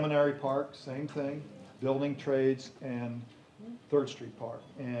 Seminary Park, same thing. Building Trades and 3rd Street Park.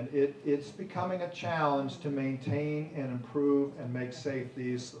 And it's becoming a challenge to maintain and improve and make safe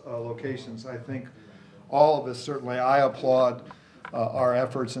these locations. I think all of us, certainly I applaud our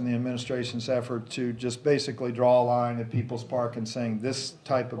efforts and the administration's effort to just basically draw a line at People's Park and saying this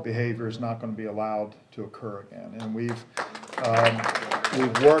type of behavior is not going to be allowed to occur again. And we've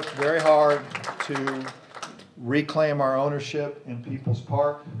worked very hard to reclaim our ownership in People's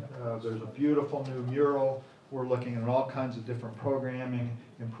Park. There's a beautiful new mural. We're looking at all kinds of different programming,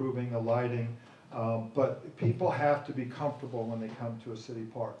 improving the lighting. But people have to be comfortable when they come to a city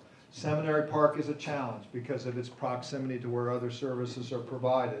park. Seminary Park is a challenge because of its proximity to where other services are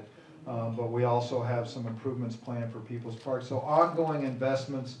provided. But we also have some improvements planned for People's Park. So ongoing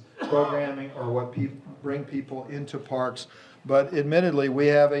investments, programming are what bring people into parks. But admittedly, we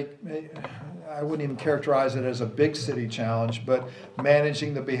have I wouldn't even characterize it as a big city challenge, but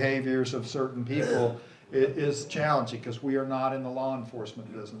managing the behaviors of certain people is challenging because we are not in the law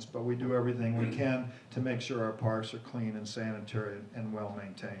enforcement business, but we do everything we can to make sure our parks are clean and sanitary and well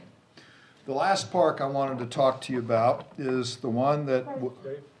maintained. The last park I wanted to talk to you about is the one that,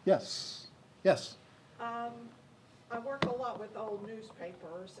 yes, yes. I work a lot with old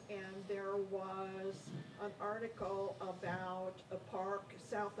newspapers, and there was an article about a park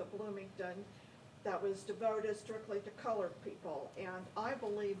south of Bloomington that was devoted strictly to colored people, and I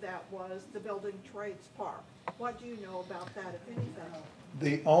believe that was the Building Trades Park. What do you know about that, if anything?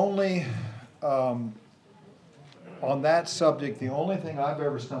 The only, on that subject, the only thing I've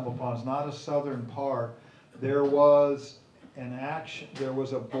ever stumbled upon is not a southern park. There was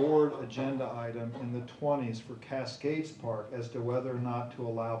a board agenda item in the 20s for Cascades Park as to whether or not to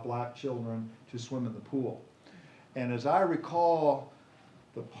allow black children to swim in the pool. And as I recall,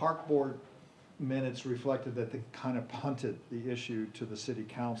 the park board minutes reflected that they kind of punted the issue to the city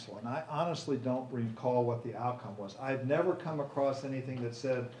council. And I honestly don't recall what the outcome was. I've never come across anything that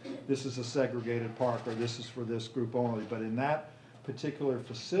said this is a segregated park or this is for this group only. But in that particular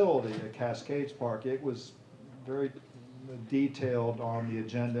facility at Cascades Park, it was very detailed on the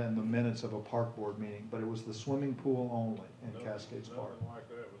agenda and the minutes of a park board meeting, but it was the swimming pool only in Cascades Park. Nothing like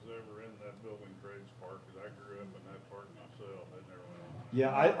that was ever in that Building Trades Park, because I grew up in that park myself. It never went on.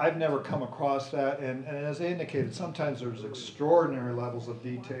 Yeah, I've never come across that, and as I indicated, sometimes there's extraordinary levels of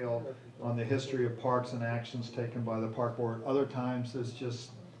detail on the history of parks and actions taken by the park board. Other times there's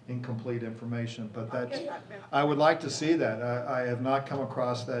just incomplete information, but that's, I would like to see that. I have not come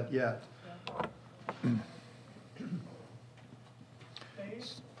across that yet.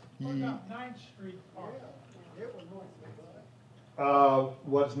 What about 9th Street Park?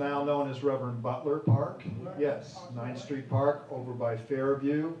 What's now known as Reverend Butler Park. Yes, 9th Street Park over by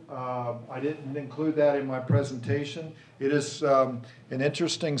Fairview. I didn't include that in my presentation. It is an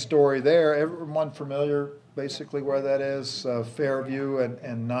interesting story there. Everyone familiar basically where that is, Fairview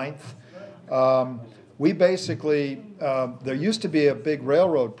and 9th. We basically, there used to be a big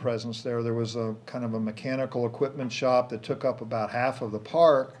railroad presence there. There was a kind of a mechanical equipment shop that took up about half of the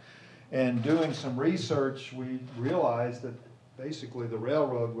park. And doing some research, we realized that basically the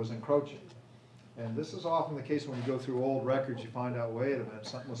railroad was encroaching. And this is often the case when you go through old records, you find out, wait a minute,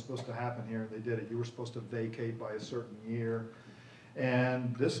 something was supposed to happen here, and they did it. You were supposed to vacate by a certain year.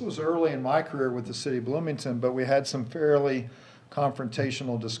 And this was early in my career with the city of Bloomington, but we had some fairly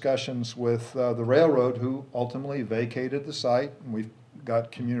confrontational discussions with the railroad, who ultimately vacated the site. We've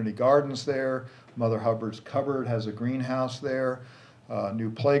got community gardens there. Mother Hubbard's Cupboard has a greenhouse there.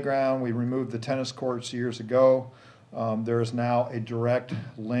 New playground. We removed the tennis courts years ago. There is now a direct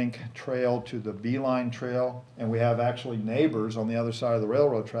link trail to the Beeline Trail, and we have actually neighbors on the other side of the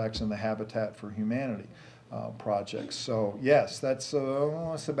railroad tracks in the Habitat for Humanity projects. So yes, that's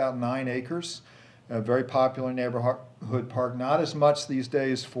it's about 9 acres. A very popular neighborhood park. Not as much these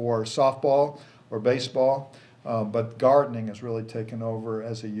days for softball or baseball, but gardening has really taken over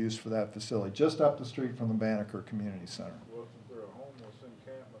as a use for that facility, just up the street from the Banneker Community Center. Wasn't there a homeless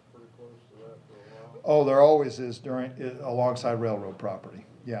encampment pretty close to that for a while? Oh, there always is alongside railroad property.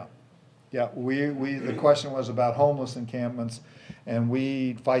 Yeah. Yeah, the question was about homeless encampments, and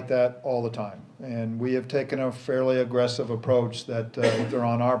we fight that all the time. And we have taken a fairly aggressive approach that if they're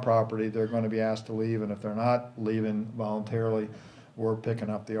on our property, they're going to be asked to leave, and if they're not leaving voluntarily, we're picking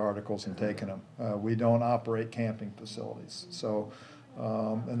up the articles and taking them. We don't operate camping facilities. So,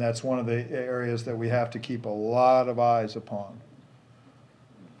 and that's one of the areas that we have to keep a lot of eyes upon.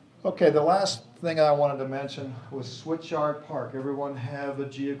 Okay, the last thing I wanted to mention was Switchyard Park. Everyone have a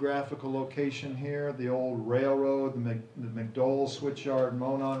geographical location here. The old railroad, the McDowell Switchyard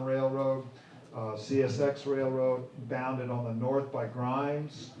Monon Railroad, CSX Railroad, bounded on the north by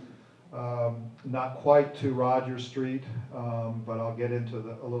Grimes. Not quite to Rogers Street, but I'll get into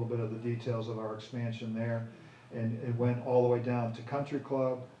a little bit of the details of our expansion there. And it went all the way down to Country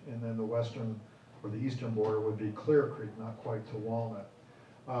Club, and then the western or the eastern border would be Clear Creek, not quite to Walnut.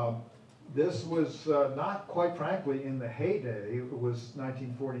 This was not quite frankly in the heyday. It was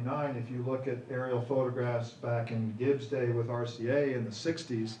 1949. If you look at aerial photographs back in Gibbs' day with RCA in the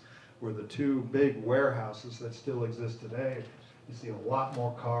 60s, were the 2 big warehouses that still exist today. You see a lot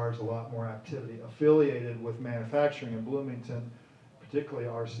more cars, a lot more activity affiliated with manufacturing in Bloomington, particularly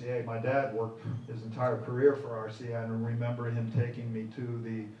RCA. My dad worked his entire career for RCA, and I remember him taking me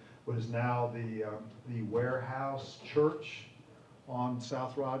to what is now the Warehouse Church on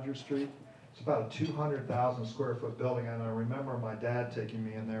South Rogers Street. It's about a 200,000 square foot building, and I remember my dad taking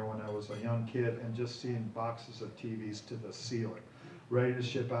me in there when I was a young kid and just seeing boxes of TVs to the ceiling, ready to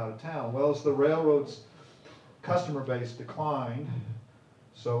ship out of town. Well, as the railroad's customer base declined,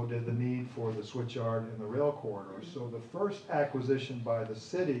 so did the need for the switchyard and the rail corridor. So the first acquisition by the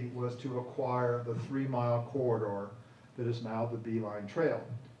city was to acquire the 3-mile corridor that is now the Beeline Trail.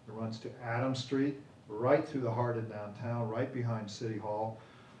 It runs to Adams Street, right through the heart of downtown, right behind City Hall.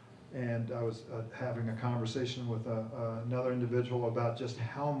 And I was having a conversation with another individual about just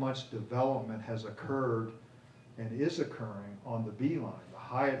how much development has occurred and is occurring on the Beeline. The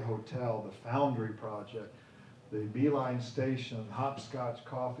Hyatt Hotel, the Foundry Project, the Beeline Station, Hopscotch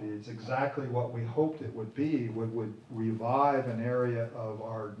Coffee. It's exactly what we hoped it would be, would revive an area of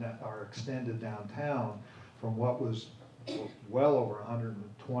our extended downtown from what was well over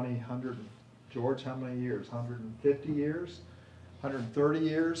 120, George, how many years? 150 years? 130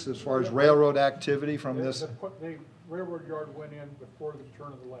 years as far as railroad activity from this? The railroad yard went in before the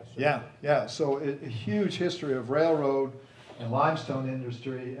turn of the last century. Yeah, yeah. So a huge history of railroad and limestone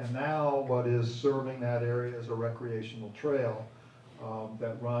industry, and now what is serving that area is a recreational trail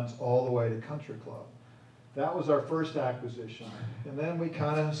that runs all the way to Country Club. That was our first acquisition. And then we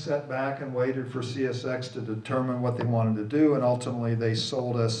kind of sat back and waited for CSX to determine what they wanted to do, and ultimately they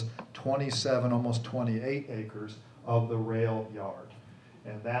sold us 27, almost 28 acres of the rail yard.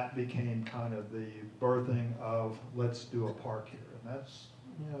 And that became kind of the birthing of, let's do a park here. And that's,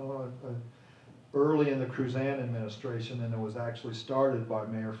 you know, early in the Cruzan administration, and it was actually started by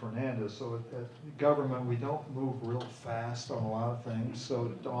Mayor Fernandez. So at government, we don't move real fast on a lot of things,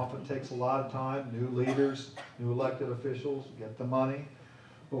 so it often takes a lot of time. New leaders, new elected officials get the money.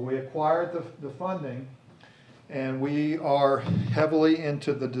 But we acquired the funding, and we are heavily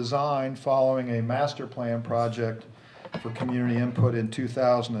into the design following a master plan project for community input in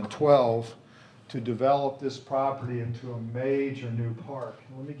 2012 to develop this property into a major new park.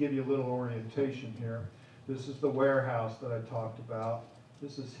 Let me give you a little orientation here. This is the warehouse that I talked about.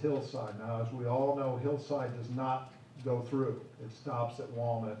 This is Hillside. Now, as we all know, Hillside does not go through. It stops at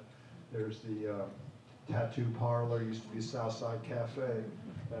Walnut. There's the tattoo parlor, used to be Southside Cafe.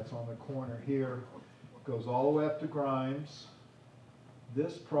 That's on the corner here. Goes all the way up to Grimes.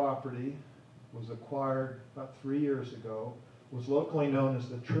 This property was acquired about 3 years ago, was locally known as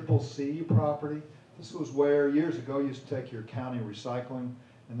the Triple C property. This was where years ago you used to take your county recycling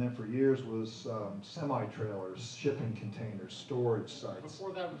And then for years was semi-trailers, shipping containers, storage sites.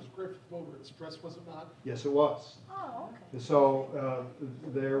 Before that was Griffith Motor Express, was it not? Yes, it was. Oh, okay. So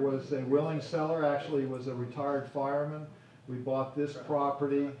there was a willing seller, actually was a retired fireman. We bought this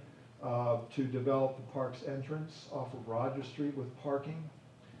property to develop the park's entrance off of Roger Street with parking.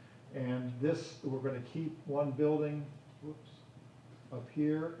 And this, we're going to keep one building, whoops, up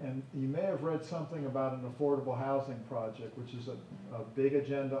here. And you may have read something about an affordable housing project, which is a big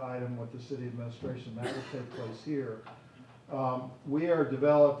agenda item with the city administration. That will take place here.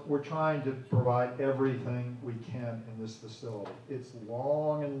 We're trying to provide everything we can in this facility. It's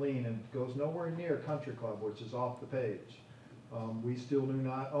long and lean and goes nowhere near Country Club, which is off the page. We still do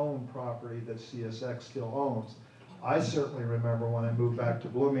not own property that CSX still owns. I certainly remember when I moved back to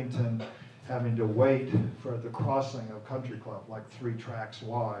Bloomington, having to wait for the crossing of Country Club, like 3 tracks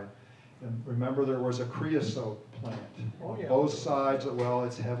wide. And remember, there was a creosote plant on both sides. Well,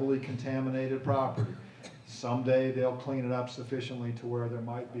 it's heavily contaminated property. Someday they'll clean it up sufficiently to where there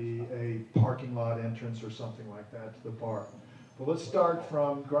might be a parking lot entrance or something like that to the park. But let's start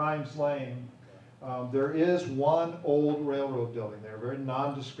from Grimes Lane. There is one old railroad building there, a very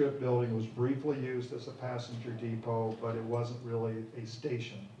nondescript building. It was briefly used as a passenger depot, but it wasn't really a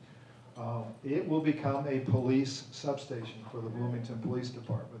station. It will become a police substation for the Bloomington Police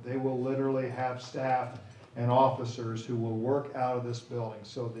Department. They will literally have staff and officers who will work out of this building.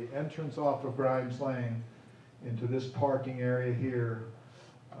 So the entrance off of Grimes Lane into this parking area here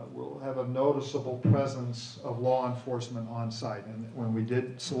will have a noticeable presence of law enforcement on site. And when we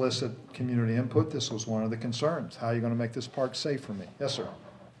did solicit community input, this was one of the concerns. How are you going to make this park safe for me? Yes, sir.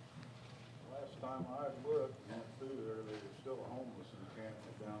 Last time I looked, went through there, there was still a homeless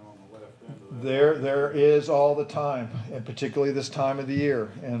encampment down on the left end of that. There is all the time, and particularly this time of the year.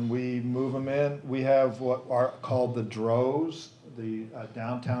 And we move them in. We have what are called the DROs, the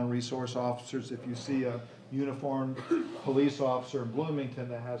downtown resource officers. If you see a uniformed police officer in Bloomington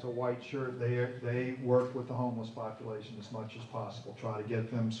that has a white shirt, they work with the homeless population as much as possible, try to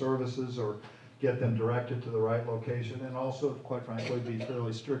get them services or get them directed to the right location, and also, quite frankly, be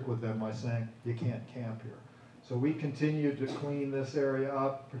fairly strict with them by saying, you can't camp here. So we continue to clean this area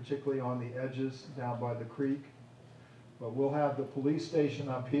up, particularly on the edges down by the creek. But we'll have the police station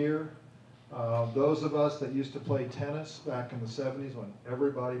up here. Those of us that used to play tennis back in the 70s when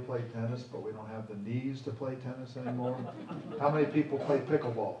everybody played tennis, but we don't have the knees to play tennis anymore. How many people play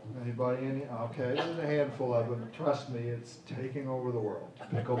pickleball? Anybody? Okay, there's a handful of them. Trust me, it's taking over the world.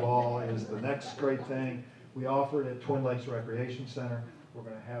 Pickleball is the next great thing. We offer it at Twin Lakes Recreation Center. We're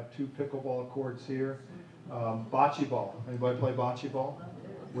going to have 2 pickleball courts here. Bocce ball. Anybody play bocce ball?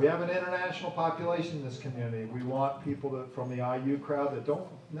 We have an international population in this community. We want people from the IU crowd that don't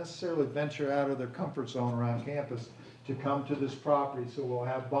necessarily venture out of their comfort zone around campus to come to this property. So we'll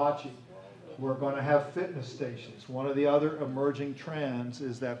have bocce. We're going to have fitness stations. One of the other emerging trends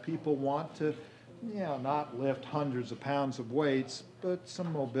is that people want to, not lift hundreds of pounds of weights, but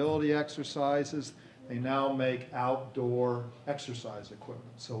some mobility exercises. They now make outdoor exercise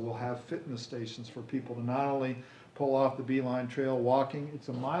equipment. So we'll have fitness stations for people to not only pull off the Beeline Trail walking. It's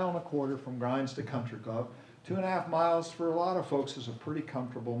 1.25 miles from Grimes to Country Club. 2.5 miles for a lot of folks is a pretty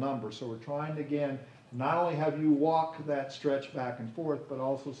comfortable number. So we're trying to, again, not only have you walk that stretch back and forth, but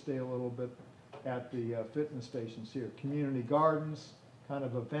also stay a little bit at the fitness stations here. Community gardens, kind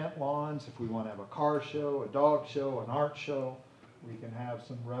of event lawns. If we want to have a car show, a dog show, an art show, we can have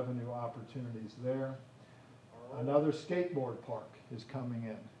some revenue opportunities there. Another skateboard park is coming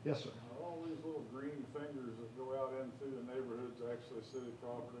in. Yes, sir. Are all these little green fingers that go out into the neighborhoods actually city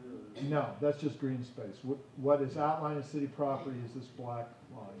property? Or No, that's just green space. What is outlined as city property is this black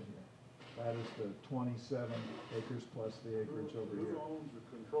line here. That is the 27 acres plus the acreage over here. Who owns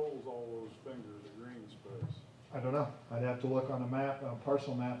or controls all those fingers of green space? I don't know. I'd have to look on a map, a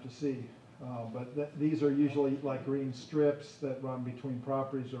parcel map to see. But these are usually like green strips that run between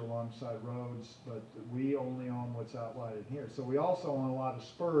properties or alongside roads, but we only own what's outlined here. So we also own a lot of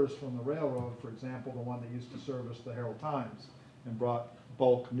spurs from the railroad, for example, the one that used to service the Herald Times and brought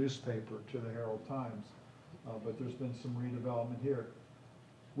bulk newspaper to the Herald Times. But there's been some redevelopment here.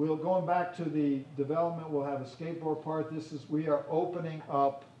 Going back to the development, we'll have a skateboard park. We are opening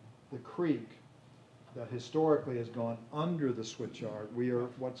up the creek that historically has gone under the switchyard. We are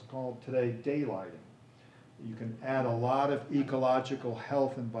what's called today daylighting. You can add a lot of ecological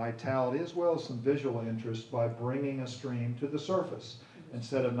health and vitality as well as some visual interest by bringing a stream to the surface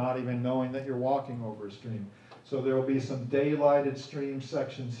instead of not even knowing that you're walking over a stream. So there will be some daylighted stream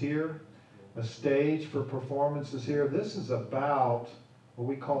sections here, a stage for performances here. This is about, what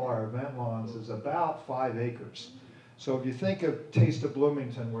we call our event lawns, is about 5 acres. So if you think of Taste of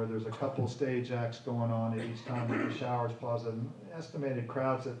Bloomington, where there's a couple stage acts going on at each time at the Showers Plaza, estimated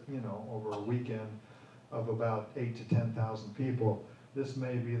crowds at, you know, over a weekend of about 8,000 to 10,000 people, this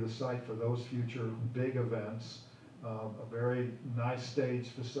may be the site for those future big events. A very nice stage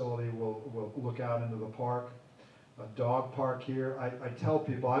facility will look out into the park. A dog park here. I tell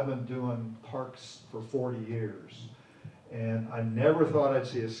people I've been doing parks for 40 years, and I never thought I'd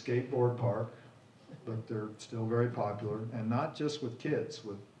see a skateboard park, but they're still very popular, and not just with kids,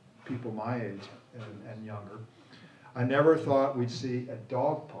 with people my age and younger. I never thought we'd see a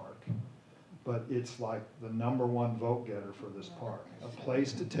dog park, but it's like the #1 vote getter for this park. A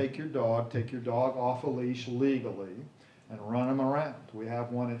place to take your dog off a leash legally and run them around. We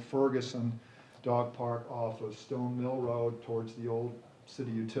have one at Ferguson Dog Park off of Stone Mill Road towards the old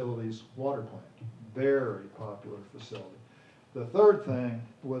city utilities water plant. Very popular facility. The third thing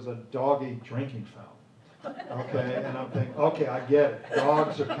was a doggy drinking fountain. Okay, and I'm thinking, okay, I get it.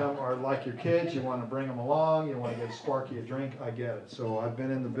 Dogs are like your kids. You want to bring them along. You want to get Sparky a drink. I get it. So I've been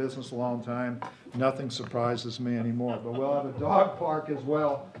in the business a long time. Nothing surprises me anymore. But we'll have a dog park as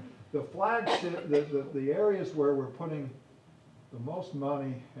well. The flagship, the areas where we're putting the most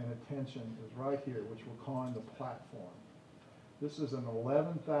money and attention is right here, which we're calling the platform. This is an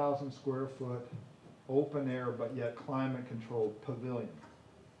 11,000 square foot open air, but yet climate controlled pavilion.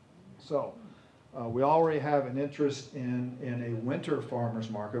 So we already have an interest in a winter farmers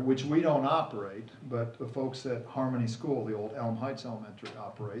market, which we don't operate, but the folks at Harmony School, the old Elm Heights Elementary,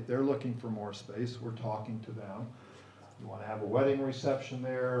 operate. They're looking for more space. We're talking to them. You want to have a wedding reception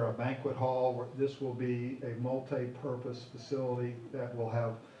there, a banquet hall. This will be a multi-purpose facility that will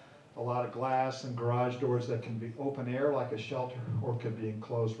have a lot of glass and garage doors that can be open air like a shelter, or could be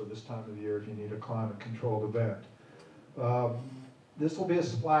enclosed for this time of year if you need a climate-controlled event. This will be a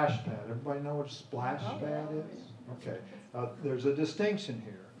splash pad. Everybody know what a splash pad is? Okay. There's a distinction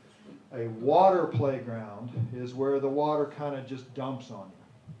here. A water playground is where the water kind of just dumps on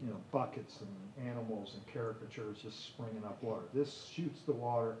you. You know, buckets and animals and caricatures just springing up water. This shoots the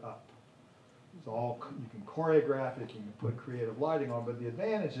water up. It's all, you can choreograph it, you can put creative lighting on, but the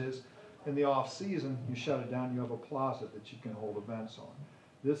advantage is in the off season, you shut it down, you have a plaza that you can hold events on.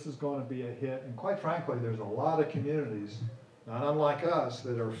 This is going to be a hit, and quite frankly, there's a lot of communities, not unlike us,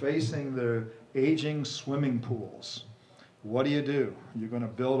 that are facing the aging swimming pools. What do? You're going to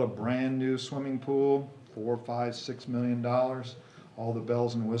build a brand new swimming pool, $4, $5, $6 million, all the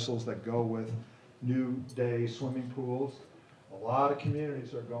bells and whistles that go with new day swimming pools. A lot of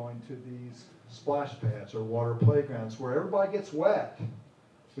communities are going to these splash pads or water playgrounds where everybody gets wet,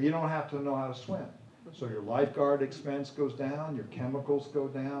 but you don't have to know how to swim. So your lifeguard expense goes down, your chemicals go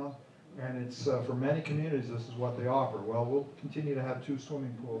down, and it's for many communities this is what they offer. Well, we'll continue to have 2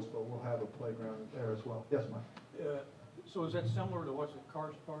 swimming pools, but we'll have a playground there as well. Yes, Mike? So is that similar to what's at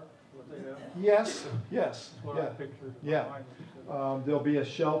Cars Park, what they have? Yes, That's what I pictured. Yeah. There'll be a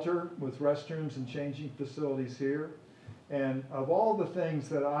shelter with restrooms and changing facilities here. And of all the things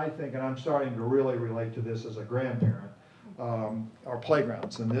that I think, and I'm starting to really relate to this as a grandparent, are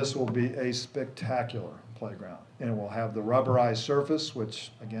playgrounds. And this will be a spectacular playground. And it will have the rubberized surface,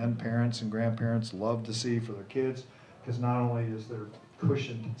 which again, parents and grandparents love to see for their kids, because not only is there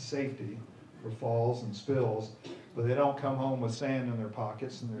cushioned safety for falls and spills, but they don't come home with sand in their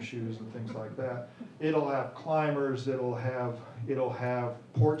pockets and their shoes and things like that. It'll have climbers, it'll have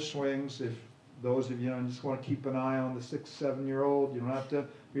porch swings. If those of you just want to keep an eye on the 6, 7-year-old, you don't have to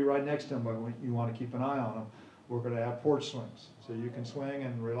be right next to them, but you want to keep an eye on them. We're going to have porch swings, so you can swing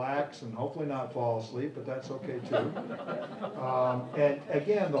and relax and hopefully not fall asleep, but that's okay too. And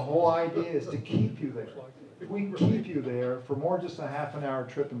again, the whole idea is to keep you there. If we can keep you there for more just a half an hour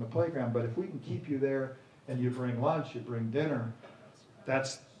trip in the playground, but if we can keep you there and you bring lunch, you bring dinner,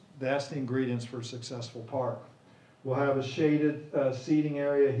 that's the ingredients for a successful park. We'll have a shaded seating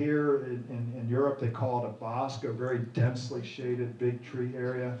area here. In Europe, they call it a bosque, a very densely shaded big tree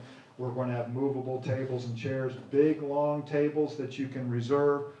area. We're going to have movable tables and chairs, big long tables that you can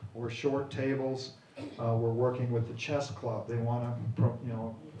reserve, or short tables. We're working with the chess club. They want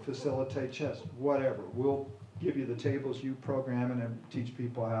to, facilitate chess, whatever. We'll give you the tables, you program it and teach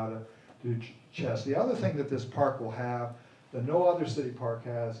people how to do chess. The other thing that this park will have that no other city park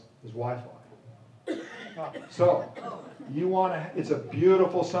has is Wi-Fi. So, it's a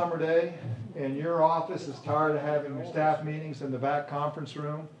beautiful summer day, and your office is tired of having your staff meetings in the back conference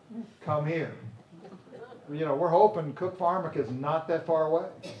room, come here. We're hoping Cook Farmica is not that far away,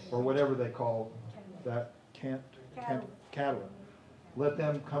 or whatever they call that, Catalan. Let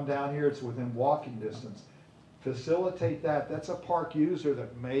them come down here, it's within walking distance. facilitate that. That's a park user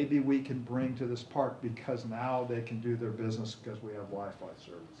that maybe we can bring to this park because now they can do their business because we have Wi-Fi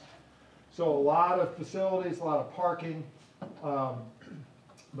service. So a lot of facilities, a lot of parking.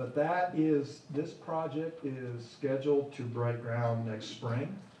 But this project is scheduled to break ground next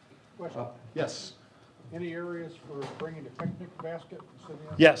spring. Question, Yes. any areas for bringing a picnic basket and sitting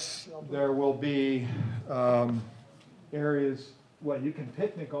on? Yes, there will be areas, well, you can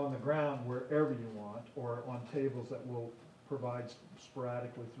picnic on the ground wherever you want, or on tables that we'll provide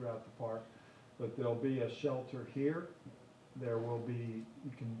sporadically throughout the park. But there'll be a shelter here. There will be,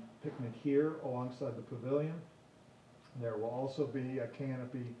 you can picnic here alongside the pavilion. There will also be a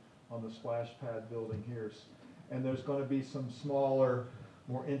canopy on the splash pad building here. And there's going to be some smaller,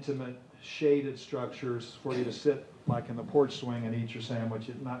 more intimate shaded structures for you to sit like in the porch swing and eat your sandwich,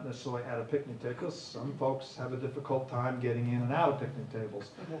 not necessarily at a picnic table. Some folks have a difficult time getting in and out of picnic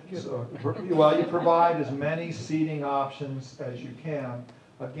tables. So, well, you provide as many seating options as you can,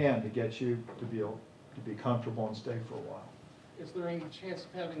 again, to get you to be comfortable and stay for a while. Is there any chance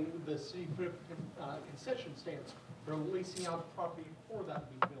of having the city put concession stands for leasing out the property before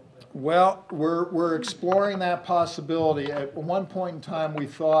that be built there? Well, we're exploring that possibility. At one point in time, we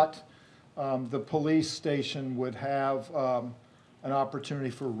thought the police station would have an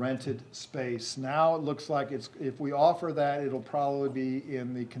opportunity for rented space. Now it looks like if we offer that, it'll probably be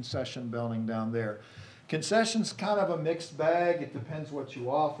in the concession building down there. Concession's kind of a mixed bag. It depends what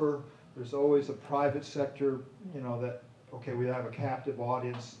you offer. There's always a private sector, that, okay, we have a captive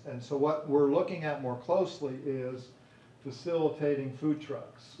audience. And so what we're looking at more closely is facilitating food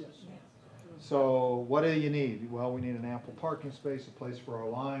trucks. Yes. So what do you need? Well, we need an ample parking space, a place for our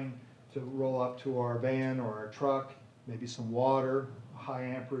line to roll up to our van or our truck, maybe some water, high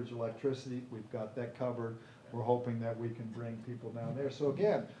amperage electricity. We've got that covered. We're hoping that we can bring people down there. So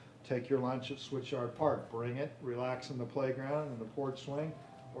again, take your lunch at Switchyard Park, bring it, relax in the playground and the porch swing,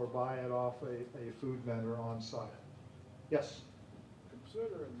 or buy it off a food vendor on site. Yes?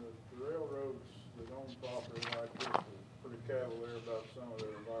 Considering the railroads that own property like this are pretty cavalier about some of their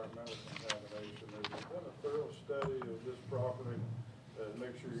environmental contamination, has there been a thorough study of this property to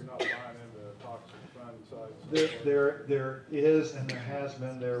make sure you're not buying into toxic fun sites? There is, and there has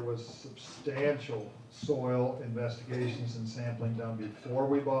been, there was substantial soil investigations and sampling done before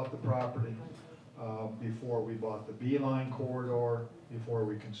we bought the property, before we bought the Beeline corridor, before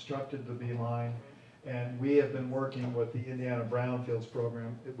we constructed the Beeline. And we have been working with the Indiana Brownfields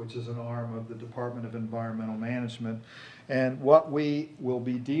program, which is an arm of the Department of Environmental Management. And what we will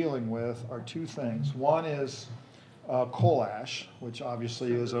be dealing with are two things. One is coal ash, which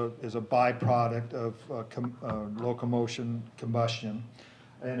obviously is a byproduct of locomotion combustion,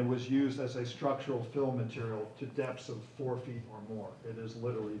 and it was used as a structural fill material to depths of 4 feet or more. It is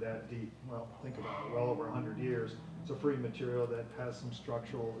literally that deep. Well, think about it, well over 100 years. It's a free material that has some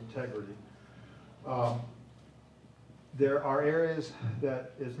structural integrity. There are areas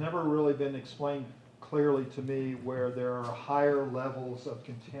that has never really been explained clearly to me where there are higher levels of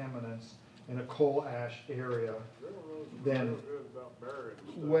contaminants in a coal ash area than,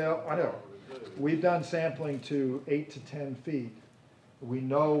 well, I know. We've done sampling to 8 to 10 feet. We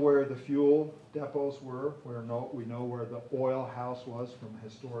know where the fuel depots were. We know where the oil house was from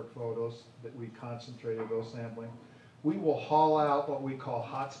historic photos that we concentrated those sampling. We will haul out what we call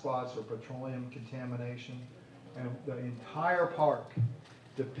hot spots or petroleum contamination, and the entire park,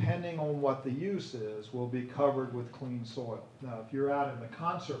 depending on what the use is, will be covered with clean soil. Now, if you're out in the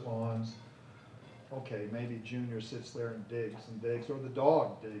concert lawns, okay, maybe Junior sits there and digs, or the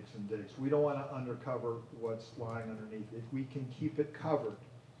dog digs and digs. We don't want to undercover what's lying underneath. If we can keep it covered,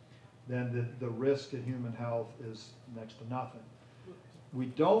 then the risk to human health is next to nothing. We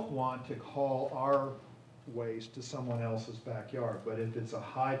don't want to haul our waste to someone else's backyard, but if it's a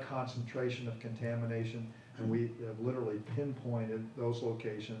high concentration of contamination, and we have literally pinpointed those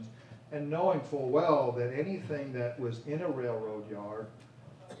locations, and knowing full well that anything that was in a railroad yard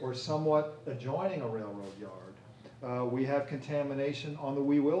or somewhat adjoining a railroad yard, we have contamination on the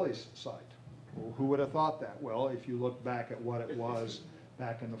Wee Willie's site. Well, who would have thought that? Well, if you look back at what it was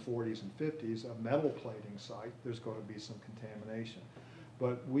back in the 40s and 50s, a metal plating site, there's going to be some contamination.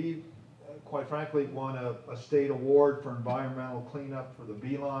 But we, quite frankly, won a state award for environmental cleanup for the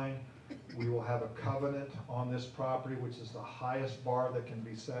Beeline. We will have a covenant on this property, which is the highest bar that can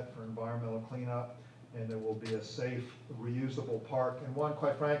be set for environmental cleanup, and there will be a safe, reusable park. And one,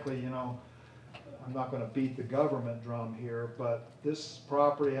 quite frankly, I'm not going to beat the government drum here, but this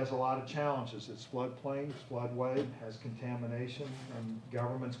property has a lot of challenges. It's floodplain, it's floodway, has contamination, and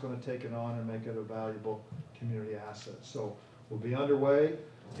government's going to take it on and make it a valuable community asset. So we'll be underway.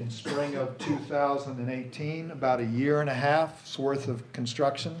 in spring of 2018, about a year and a half's worth of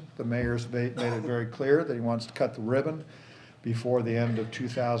construction. The mayor's made it very clear that he wants to cut the ribbon before the end of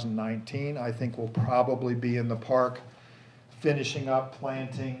 2019. I think we'll probably be in the park finishing up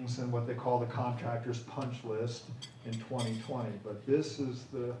plantings and what they call the contractor's punch list in 2020. But this is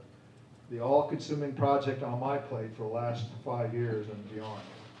the all-consuming project on my plate for the last 5 years and beyond.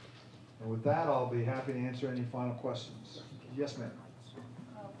 And with that, I'll be happy to answer any final questions. Yes, ma'am.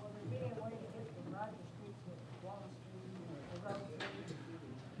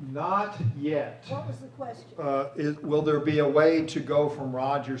 Not yet. What was the question? Will there be a way to go from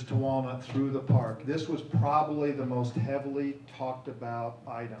Rogers to Walnut through the park? This was probably the most heavily talked about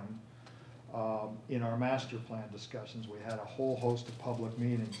item in our master plan discussions. We had a whole host of public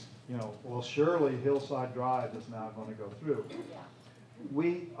meetings. You know, well, surely Hillside Drive is now going to go through.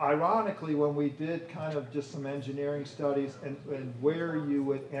 We, ironically, when we did kind of just some engineering studies and where you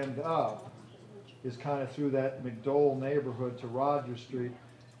would end up is kind of through that McDowell neighborhood to Rogers Street.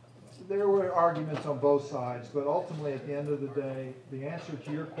 There were arguments on both sides, but ultimately at the end of the day, the answer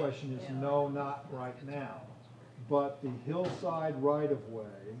to your question is no, not right now. But the hillside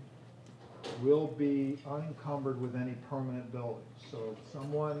right-of-way will be unencumbered with any permanent buildings. So if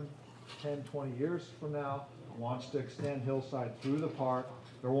someone 10, 20 years from now wants to extend hillside through the park,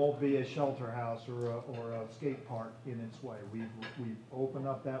 there won't be a shelter house or a skate park in its way. We've opened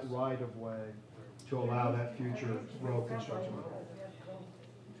up that right-of-way to allow that future road construction.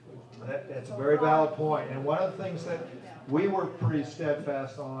 That's a very valid point. And one of the things that we were pretty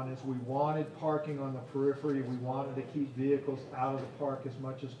steadfast on is we wanted parking on the periphery. We wanted to keep vehicles out of the park as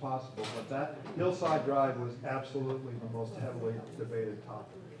much as possible. But that Hillside Drive was absolutely the most heavily debated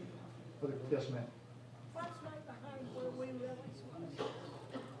topic. Yes, ma'am. What's right behind where we live?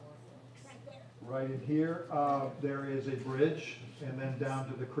 Right in here, there is a bridge and then down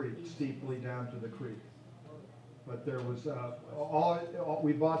to the creek, steeply down to the creek. But there was,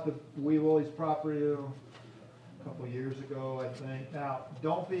 we bought the Wee Willie's property a couple of years ago, I think. Now,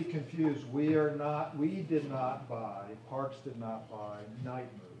 don't be confused. We did not buy, Parks did not buy night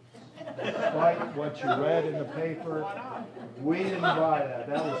moves. Despite what you read in the paper, we didn't buy that.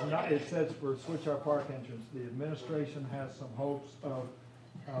 That was not, it says for Switchyard Park entrance, the administration has some hopes of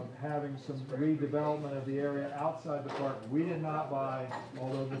having some redevelopment of the area outside the park. We did not buy,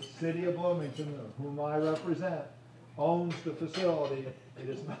 although the city of Bloomington, whom I represent, owns the facility. It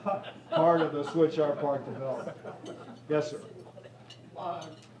is not part of the Switchyard Park development. Yes, sir.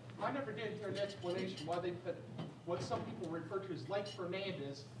 I never did hear an explanation why they put what some people refer to as Lake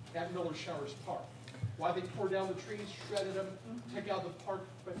Fernandez at Miller Showers Park. Why they tore down the trees, shredded them, took out the park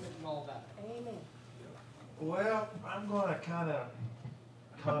equipment and all that. Amen. Well, I'm going to kind of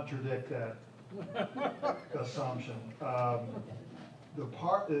contradict that assumption. The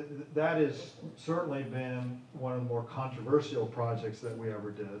part that has certainly been one of the more controversial projects that we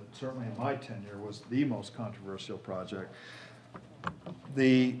ever did. Certainly in my tenure was the most controversial project.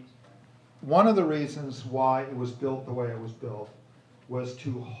 One of the reasons why it was built the way it was built was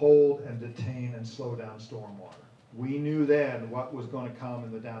to hold and detain and slow down stormwater. We knew then what was going to come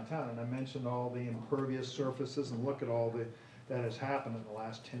in the downtown, and I mentioned all the impervious surfaces, and look at all that has happened in the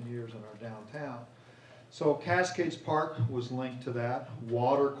last 10 years in our downtown. So Cascades Park was linked to that.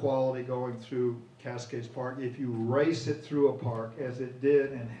 Water quality going through Cascades Park. If you race it through a park, as it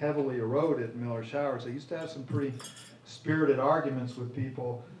did and heavily eroded Miller Showers, I used to have some pretty spirited arguments with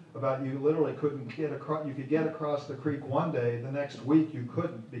people about you literally couldn't get across. You could get across the creek one day, the next week you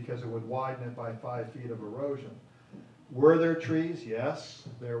couldn't because it would widen it by 5 feet of erosion. Were there trees? Yes.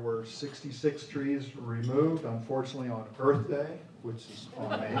 There were 66 trees removed, unfortunately on Earth Day, which is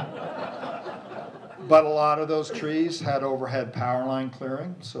on May. But a lot of those trees had overhead power line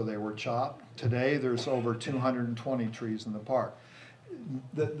clearing, so they were chopped. Today, there's over 220 trees in the park.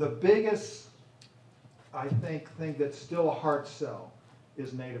 The biggest, I think, thing that's still a hard sell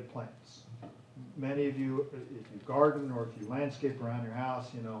is native plants. Many of you, if you garden or if you landscape around your house,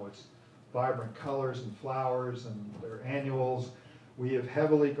 you know it's vibrant colors and flowers and their annuals. We have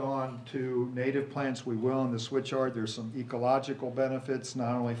heavily gone to native plants. We will in the Switchyard. There's some ecological benefits,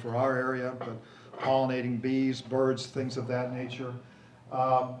 not only for our area, but pollinating bees, birds, things of that nature.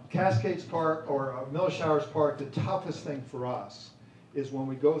 Cascades Park or Miller Showers Park, the toughest thing for us is when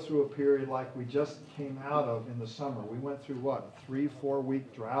we go through a period like we just came out of in the summer. We went through what, a 3-4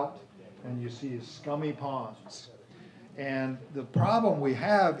 week drought, and you see scummy ponds. And the problem we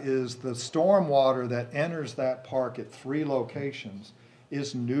have is the stormwater that enters that park at 3 locations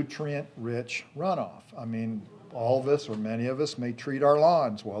is nutrient-rich runoff. I mean, all of us or many of us may treat our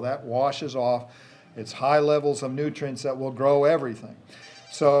lawns. Well, that washes off. It's high levels of nutrients that will grow everything.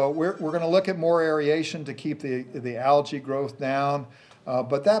 So we're going to look at more aeration to keep the algae growth down.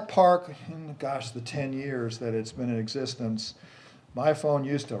 But that park, gosh, the 10 years that it's been in existence, my phone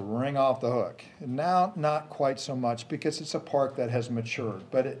used to ring off the hook. Now, not quite so much because it's a park that has matured.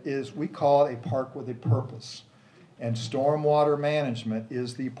 But it is, we call it a park with a purpose. And stormwater management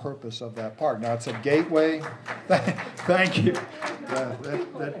is the purpose of that park. Now, it's a gateway. Thank you.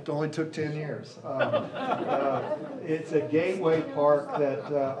 That only took 10 years. It's a gateway park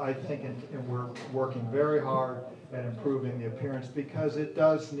that I think, and we're working very hard at improving the appearance because it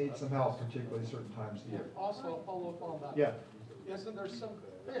does need some help, particularly certain times of the year. Also, a follow-up on that. Yeah. Isn't there some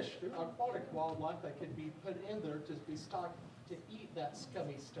fish, aquatic wildlife that could be put in there to be stocked to eat that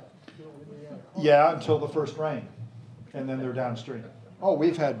scummy stuff? Yeah, until the first rain, and then they're downstream. Oh,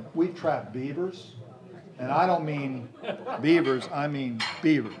 we've trapped beavers, and I don't mean beavers, I mean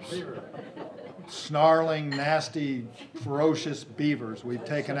beavers. Snarling, nasty, ferocious beavers we've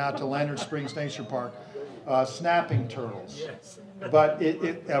taken out to Leonard Springs Nature Park. Snapping turtles. But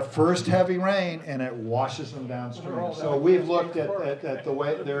at first heavy rain and it washes them downstream. So we've looked at the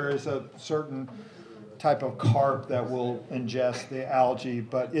way there is a certain type of carp that will ingest the algae,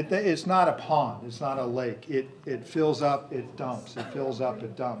 but it's not a pond, it's not a lake. It fills up, it dumps, it fills up,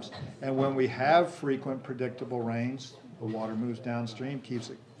 it dumps. And when we have frequent predictable rains, the water moves downstream,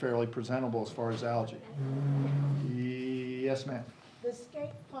 keeps it fairly presentable as far as algae. Yes, ma'am. The skate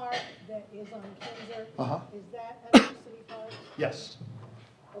park that is on Kinzer, is that under city parks? Yes.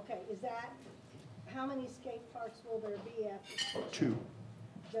 Okay, is that, how many skate parks will there be after? Two.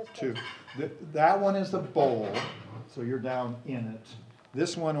 Just Two. those? That one is the bowl, so you're down in it.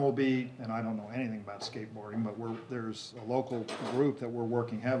 This one will be, and I don't know anything about skateboarding, but there's a local group that we're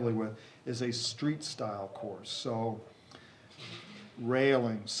working heavily with, is a street style course. So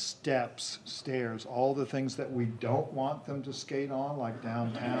railings, steps, stairs, all the things that we don't want them to skate on, like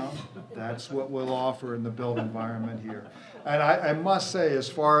downtown, that's what we'll offer in the built environment here. And I must say, as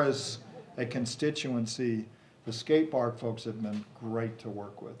far as a constituency, the skate park folks have been great to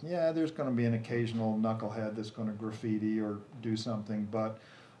work with. Yeah, there's going to be an occasional knucklehead that's going to graffiti or do something, but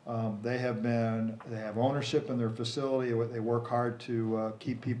they have ownership in their facility. They work hard to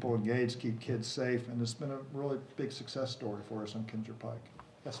keep people engaged, keep kids safe, and it's been a really big success story for us on Kinzer Pike.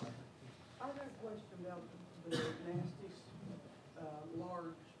 Yes, ma'am. I got a question about the nasty,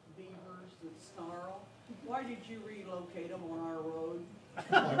 large beavers that snarl. Why did you relocate them on our road?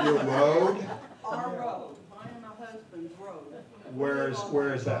 On your road? Our road, mine and my husband's road. Where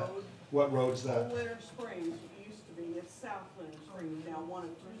is that? What road's that? Old Leonard Springs, it used to be, it's South Leonard Springs, now one of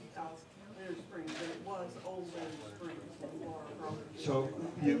two South Leonard Springs, but it was Old Leonard Springs when Laura property. So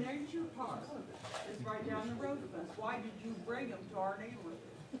The you, nature park is right down the road from us. Why did you bring them to our neighborhood?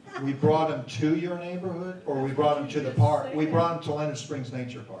 we brought them to your neighborhood, or we brought them to the park? We brought them to Leonard Springs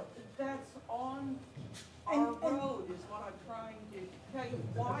Nature Park. That's on our road is what I'm trying to tell you.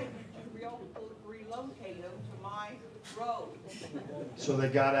 Why did you relocate them to my road? So they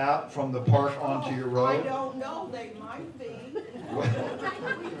got out from the park onto your road? I don't know, they might be.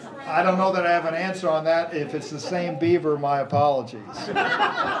 I don't know that I have an answer on that. If it's the same beaver, my apologies. We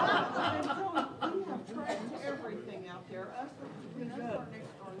have tracked everything out there, us, that's our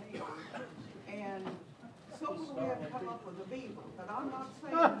next door neighbor. And so we have come up with a beaver, but I'm not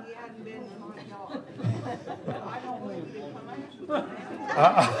saying he hadn't been in my yard. But I don't believe he come after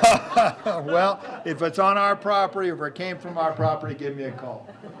me. Well, if it's on our property, if it came from our property, give me a call.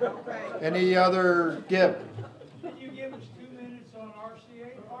 Okay. Any other, Gib? Can you give us 2 minutes on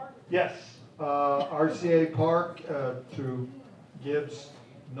RCA Park? Yes. RCA Park, through Gibbs'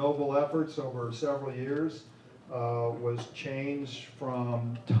 noble efforts over several years, was changed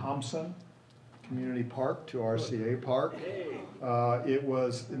from Thompson Community Park to RCA Park. It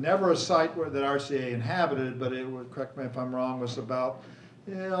was never a site that RCA inhabited, but it would, correct me if I'm wrong, was about,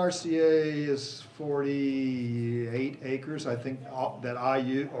 RCA is 48 acres, I think, that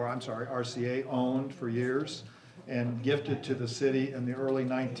RCA owned for years and gifted to the city in the early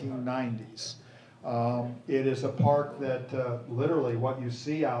 1990s. It is a park that literally what you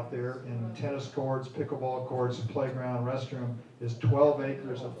see out there in tennis courts, pickleball courts, playground, restroom is 12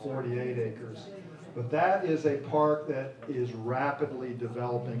 acres of 48 acres. But that is a park that is rapidly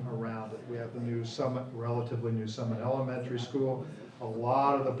developing around it. We have the new Summit, relatively new Summit Elementary School. A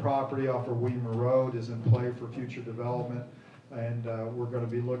lot of the property off of Weemer Road is in play for future development. And we're going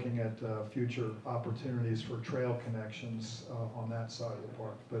to be looking at future opportunities for trail connections on that side of the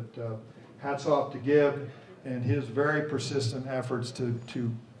park. But hats off to Gib and his very persistent efforts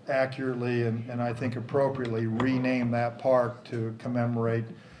to accurately and I think appropriately rename that park to commemorate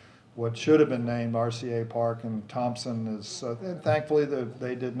what should have been named RCA Park, and Thompson is, and thankfully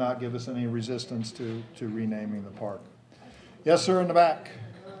they did not give us any resistance to renaming the park. Yes, sir, in the back.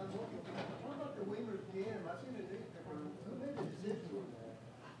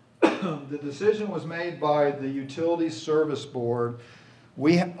 The decision was made by the Utilities Service Board.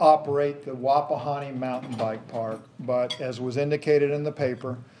 We operate the Wapahani Mountain Bike Park, but as was indicated in the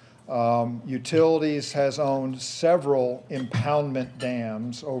paper, Utilities has owned several impoundment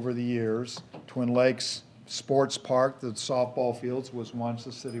dams over the years. Twin Lakes Sports Park, the softball fields, was once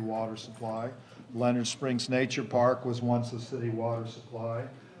a city water supply. Leonard Springs Nature Park was once a city water supply.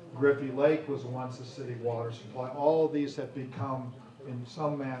 Griffey Lake was once a city water supply. All of these have become, in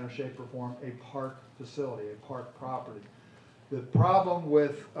some manner, shape, or form, a park facility, a park property. The problem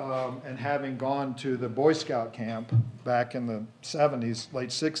with, and having gone to the Boy Scout camp back in the 70s, late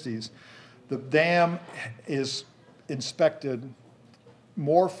 60s, the dam is inspected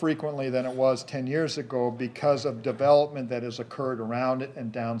more frequently than it was 10 years ago because of development that has occurred around it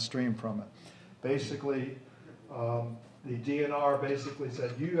and downstream from it. Basically, the DNR basically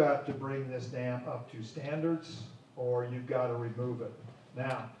said, you have to bring this dam up to standards or you've got to remove it.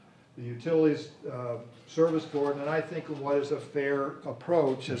 Now, the Utilities Service Board, and I think what is a fair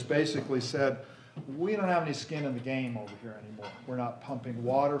approach, has basically said, we don't have any skin in the game over here anymore. We're not pumping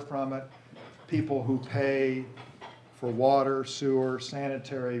water from it. People who pay for water, sewer,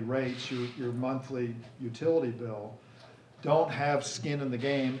 sanitary rates, your monthly utility bill, don't have skin in the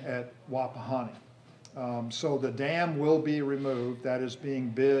game at Wapahani. So the dam will be removed. That is being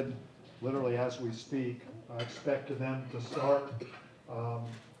bid literally as we speak. I expect them to start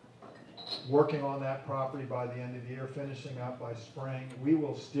working on that property by the end of the year, finishing up by spring. We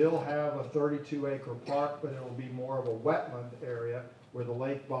will still have a 32-acre park, but it will be more of a wetland area where the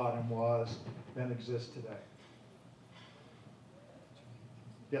lake bottom was than exists today.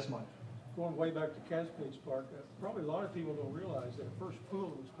 Yes, Mike? Going way back to Cascades Park, probably a lot of people don't realize that the first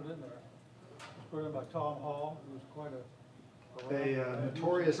pool that was put in there was put in by Tom Hall, who was quite a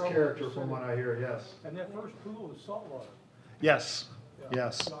notorious character from what I hear, yes. And that first pool was saltwater. Yes. Yeah,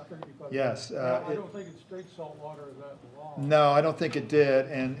 Yes. Yes. I don't think it's straight salt water that long. No, I don't think it did.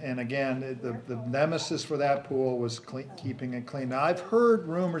 And again, the nemesis for that pool was keeping it clean. Now, I've heard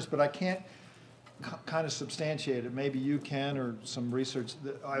rumors, but I can't kind of substantiate it. Maybe you can, or some research.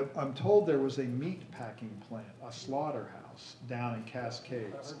 I'm told there was a meat packing plant, a slaughterhouse down in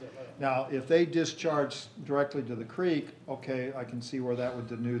Cascades. Now, if they discharged directly to the creek, okay, I can see where that would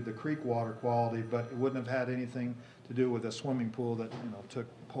denude the creek water quality, but it wouldn't have had anything to do with a swimming pool that, you know, took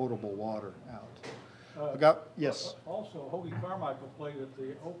potable water out. Yes. Also, Hoagie Carmichael played at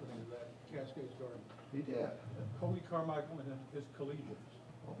the opening of that Cascades Garden. He did. Hoagie Carmichael and his collegians.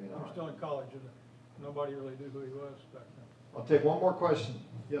 They were still in college, and nobody really knew who he was back then. I'll take one more question.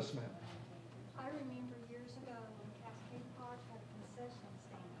 Yes, ma'am. I remember years ago when Cascade Park had a concession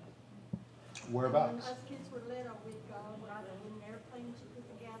stand. Whereabouts? When us kids were little, we'd go, right, when airplanes you put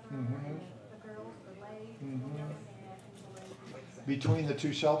together, Mhm. and the girls, the ladies, Mhm. the women, and the ladies. Between the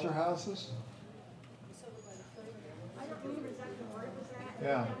two shelter houses? I don't remember exactly where it was at.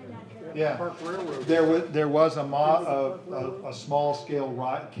 Yeah. Yeah. Yeah. Park Railroad. There was a small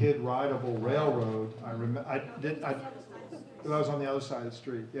scale kid rideable railroad. That was on the other side of the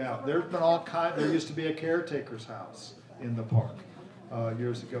street. Yeah, there's been all kind. There used to be a caretaker's house in the park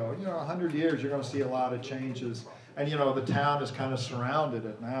years ago. You know, 100 years, you're going to see a lot of changes. And you know, the town has kind of surrounded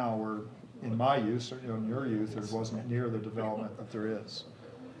it now. Where in my youth, or you know, in your youth, there wasn't near the development that there is.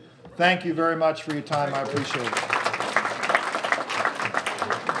 Thank you very much for your time. I appreciate it.